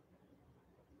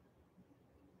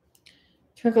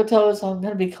 Twinkle Toes, I'm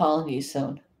going to be calling you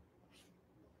soon.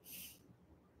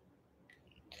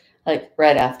 Like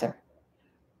right after.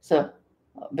 So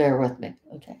bear with me,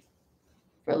 okay?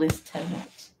 For at least 10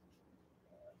 minutes.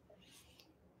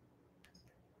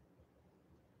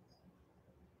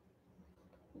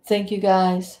 Thank you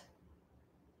guys.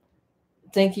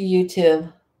 Thank you,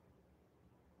 YouTube.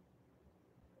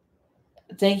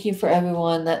 Thank you for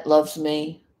everyone that loves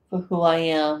me for who I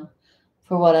am,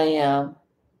 for what I am.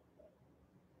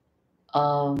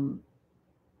 Um,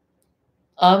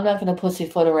 I'm not going to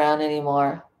pussyfoot around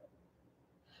anymore.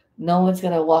 No one's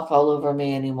going to walk all over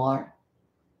me anymore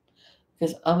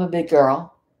because I'm a big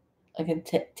girl. I can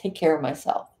take care of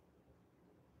myself.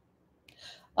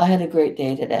 I had a great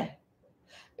day today.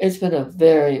 It's been a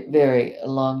very, very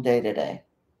long day today.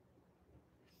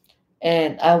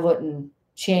 And I wouldn't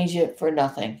change it for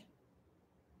nothing.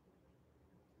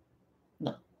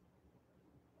 No.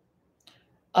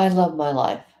 I love my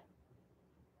life.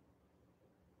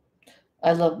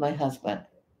 I love my husband.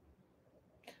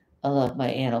 I love my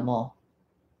animal,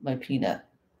 my peanut.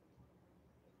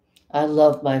 I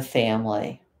love my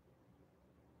family.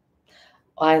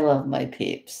 I love my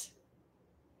peeps.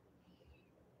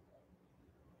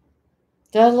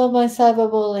 Do I love my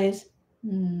cyberbullies?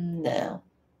 No.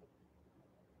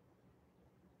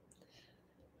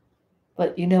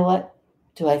 But you know what?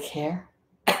 Do I care?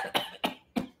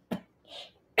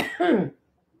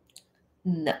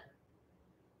 No.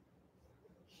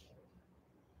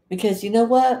 Because you know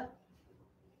what?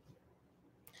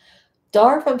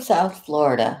 DAR from South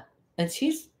Florida, and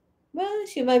well,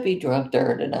 she might be drunk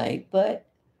there tonight, but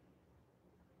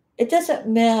it doesn't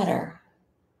matter.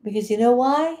 Because you know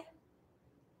why?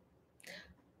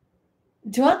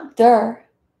 Drunk der,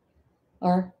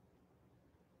 or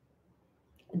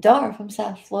Dar from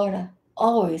South Florida,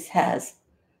 always has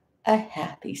a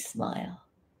happy smile.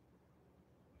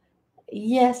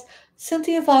 Yes,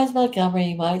 Cynthia Vines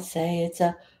Montgomery might say it's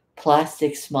a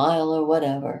plastic smile or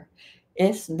whatever.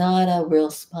 It's not a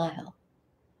real smile.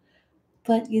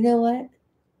 But you know what?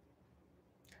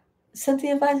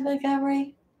 Cynthia Vines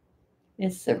Montgomery,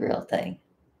 it's the real thing.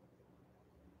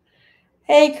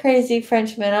 Hey, crazy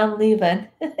Frenchman, I'm leaving.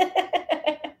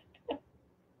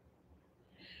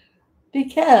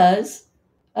 Because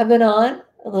I've been on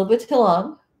a little bit too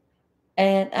long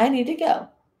and I need to go.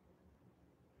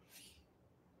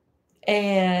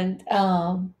 And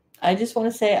I just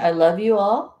want to say I love you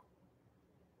all.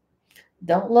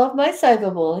 Don't love my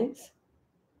cyberbullies.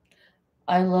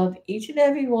 I love each and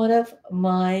every one of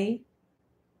my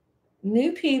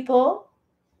new people,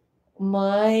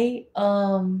 my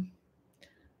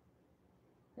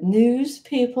news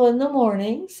people in the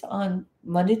mornings on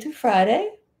Monday through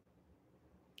Friday.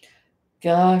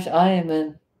 Gosh, I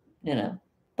am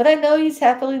but I know he's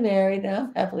happily married, and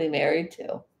I'm happily married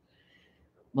too.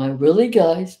 My Really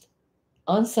Geist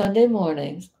on Sunday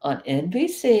mornings on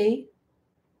NBC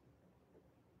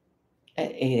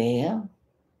at 8 a.m.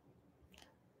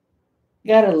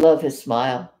 Gotta love his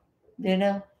smile. You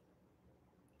know,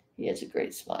 he has a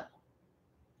great smile.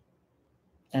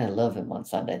 And I love him on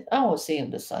Sunday. I won't see him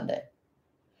this Sunday.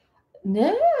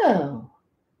 No.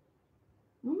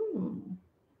 Mm.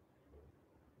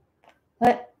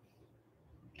 But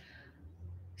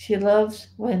she loves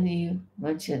when you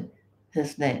mention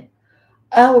his name.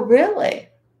 Oh, really?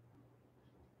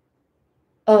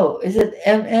 Oh, is it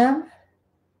MM?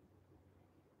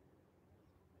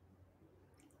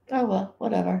 Oh, well,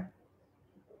 whatever.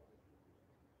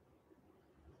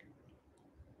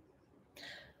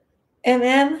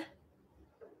 MM,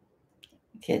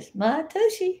 kiss my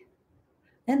tushy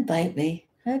and bite me,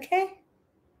 okay?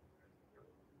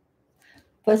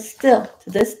 But still, to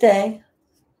this day,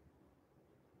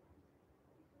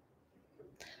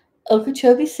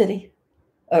 Okeechobee City,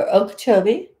 or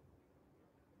Okeechobee,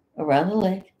 around the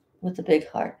lake with a big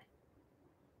heart.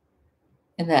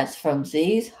 And that's from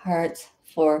Z's Hearts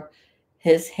for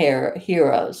his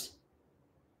heroes.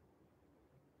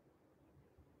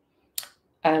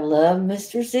 I love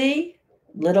Mr. Z,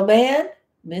 little man,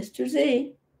 Mr.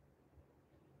 Z.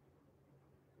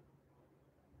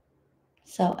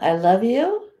 So I love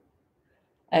you.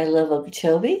 I love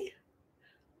Okeechobee.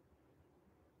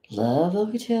 Love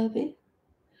Okeechobee.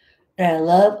 And I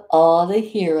love all the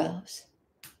heroes.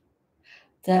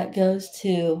 That goes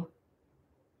to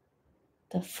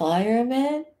the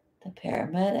firemen, the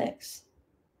paramedics,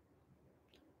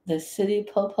 the city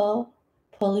popo,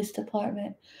 police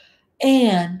department,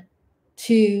 and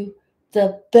to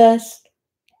the best,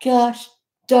 gosh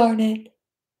darn it,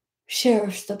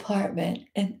 sheriff's department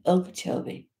in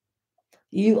Okeechobee.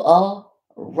 You all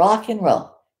rock and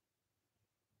roll.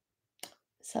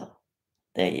 So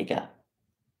there you go.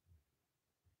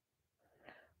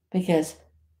 Because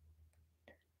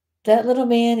that little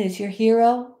man is your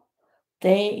hero.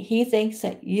 He thinks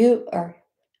that you are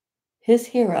his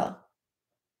hero.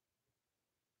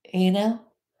 You know?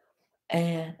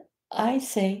 And I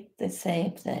say the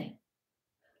same thing.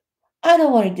 I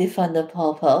don't want to defund the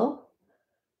popo.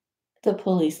 the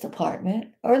police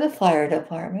department or the fire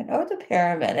department or the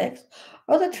paramedics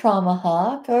or the trauma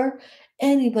hawk or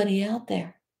anybody out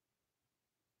there.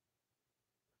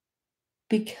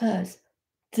 Because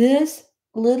this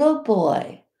little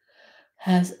boy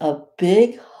has a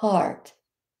big heart.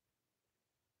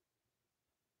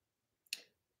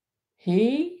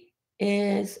 He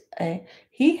has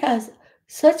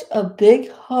such a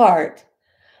big heart.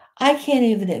 I can't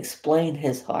even explain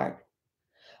his heart.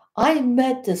 I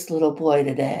met this little boy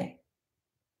today.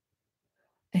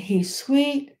 He's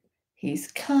sweet,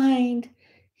 he's kind,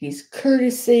 he's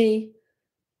courtesy.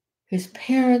 His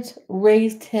parents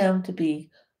raised him to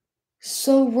be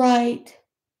so right.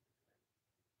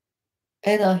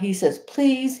 And he says,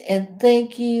 please and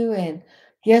thank you and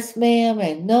yes, ma'am,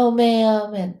 and no,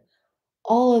 ma'am, and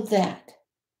all of that.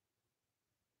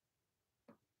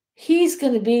 He's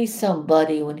going to be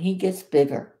somebody when he gets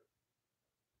bigger.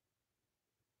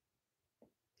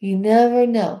 You never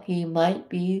know. He might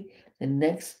be the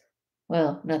next,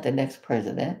 well, not the next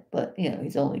president, but,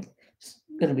 he's only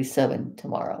going to be 7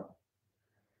 tomorrow.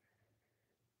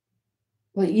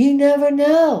 But you never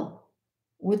know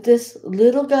what this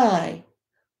little guy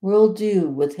will do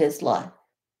with his life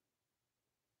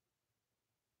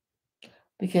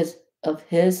because of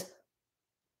his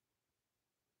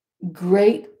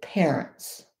great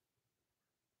parents.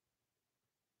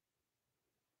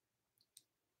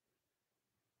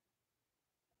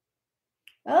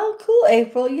 Oh, cool,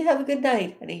 April. You have a good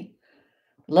night, honey.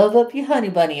 Love up your honey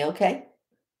bunny, okay?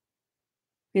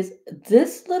 Because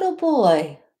this little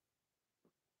boy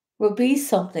will be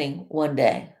something one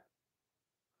day.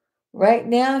 Right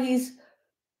now,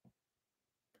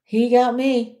 he got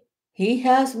me. He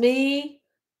has me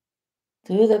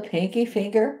through the pinky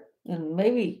finger and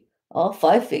maybe all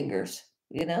 5 fingers,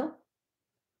 And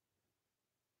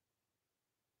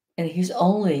he's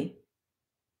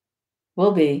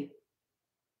will be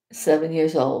 7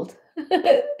 years old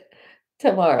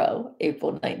tomorrow,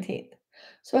 April 19th.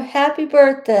 So happy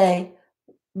birthday,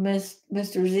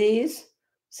 Mr. Z's.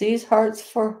 Z's Hearts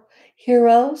for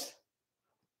Heroes.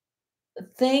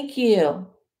 Thank you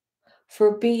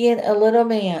for being a little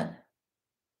man.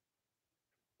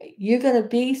 You're going to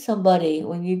be somebody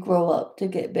when you grow up to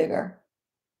get bigger.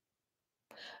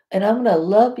 And I'm going to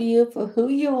love you for who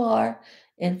you are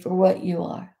and for what you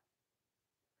are.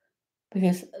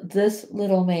 Because this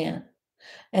little man.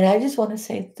 And I just want to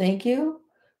say thank you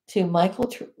to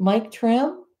Mike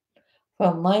Trim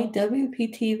from my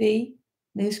WPTV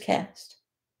newscast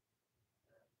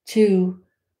to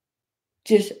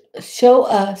just show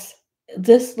us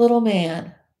this little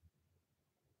man,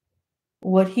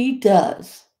 what he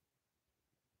does.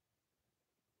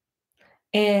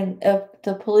 And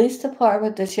the police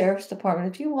department, the sheriff's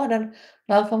department, if you want to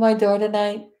knock on my door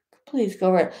tonight, please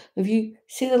go right. If you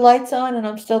see the lights on and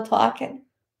I'm still talking,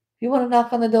 if you want to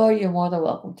knock on the door, you're more than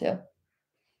welcome to.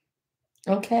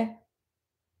 Okay?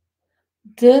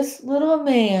 This little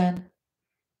man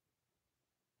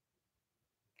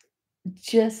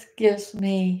just gives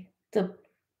me the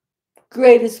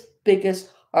greatest,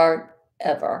 biggest heart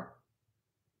ever.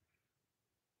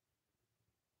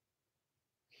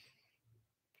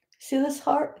 See this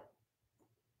heart?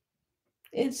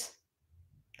 It's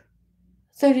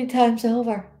 30 times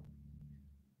over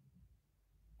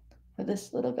for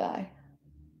this little guy.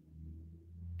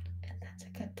 And that's a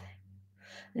good thing.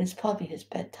 And it's probably his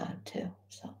bedtime too.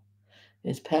 So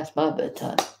it's past my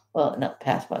bedtime. Well, not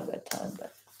past my bedtime,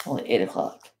 but only 8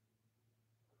 o'clock.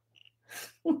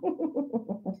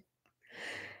 All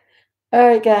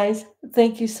right, guys.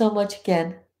 Thank you so much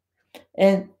again.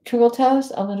 And Trickle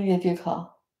Toast, I'm going to give you a call.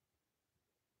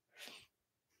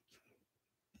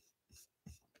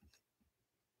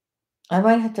 I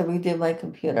might have to redo my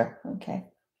computer. Okay.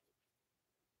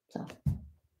 So,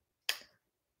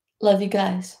 love you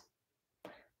guys.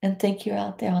 And thank you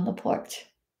out there on the porch.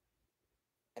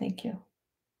 Thank you.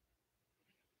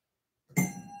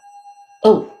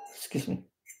 Oh, excuse me.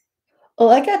 Oh,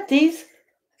 I got these.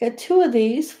 I got 2 of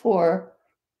these for,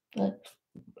 I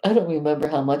don't remember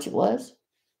how much it was.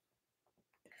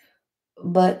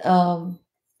 But I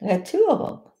got 2 of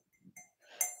them.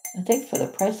 I think for the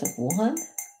price of 1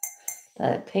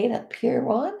 that I paid at Pier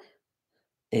 1.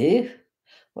 Ew.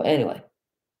 Well, anyway.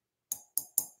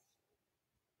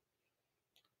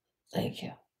 Thank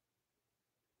you.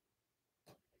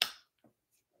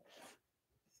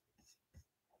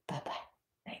 Bye-bye.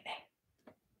 Night-night.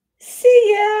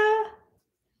 See ya.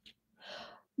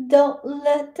 Don't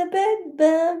let the bed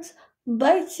bugs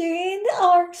bite you in the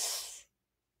arse.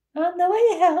 On the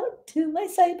way out to my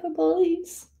cyber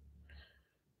bullies.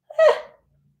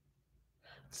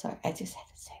 Sorry, I just had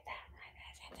to say that.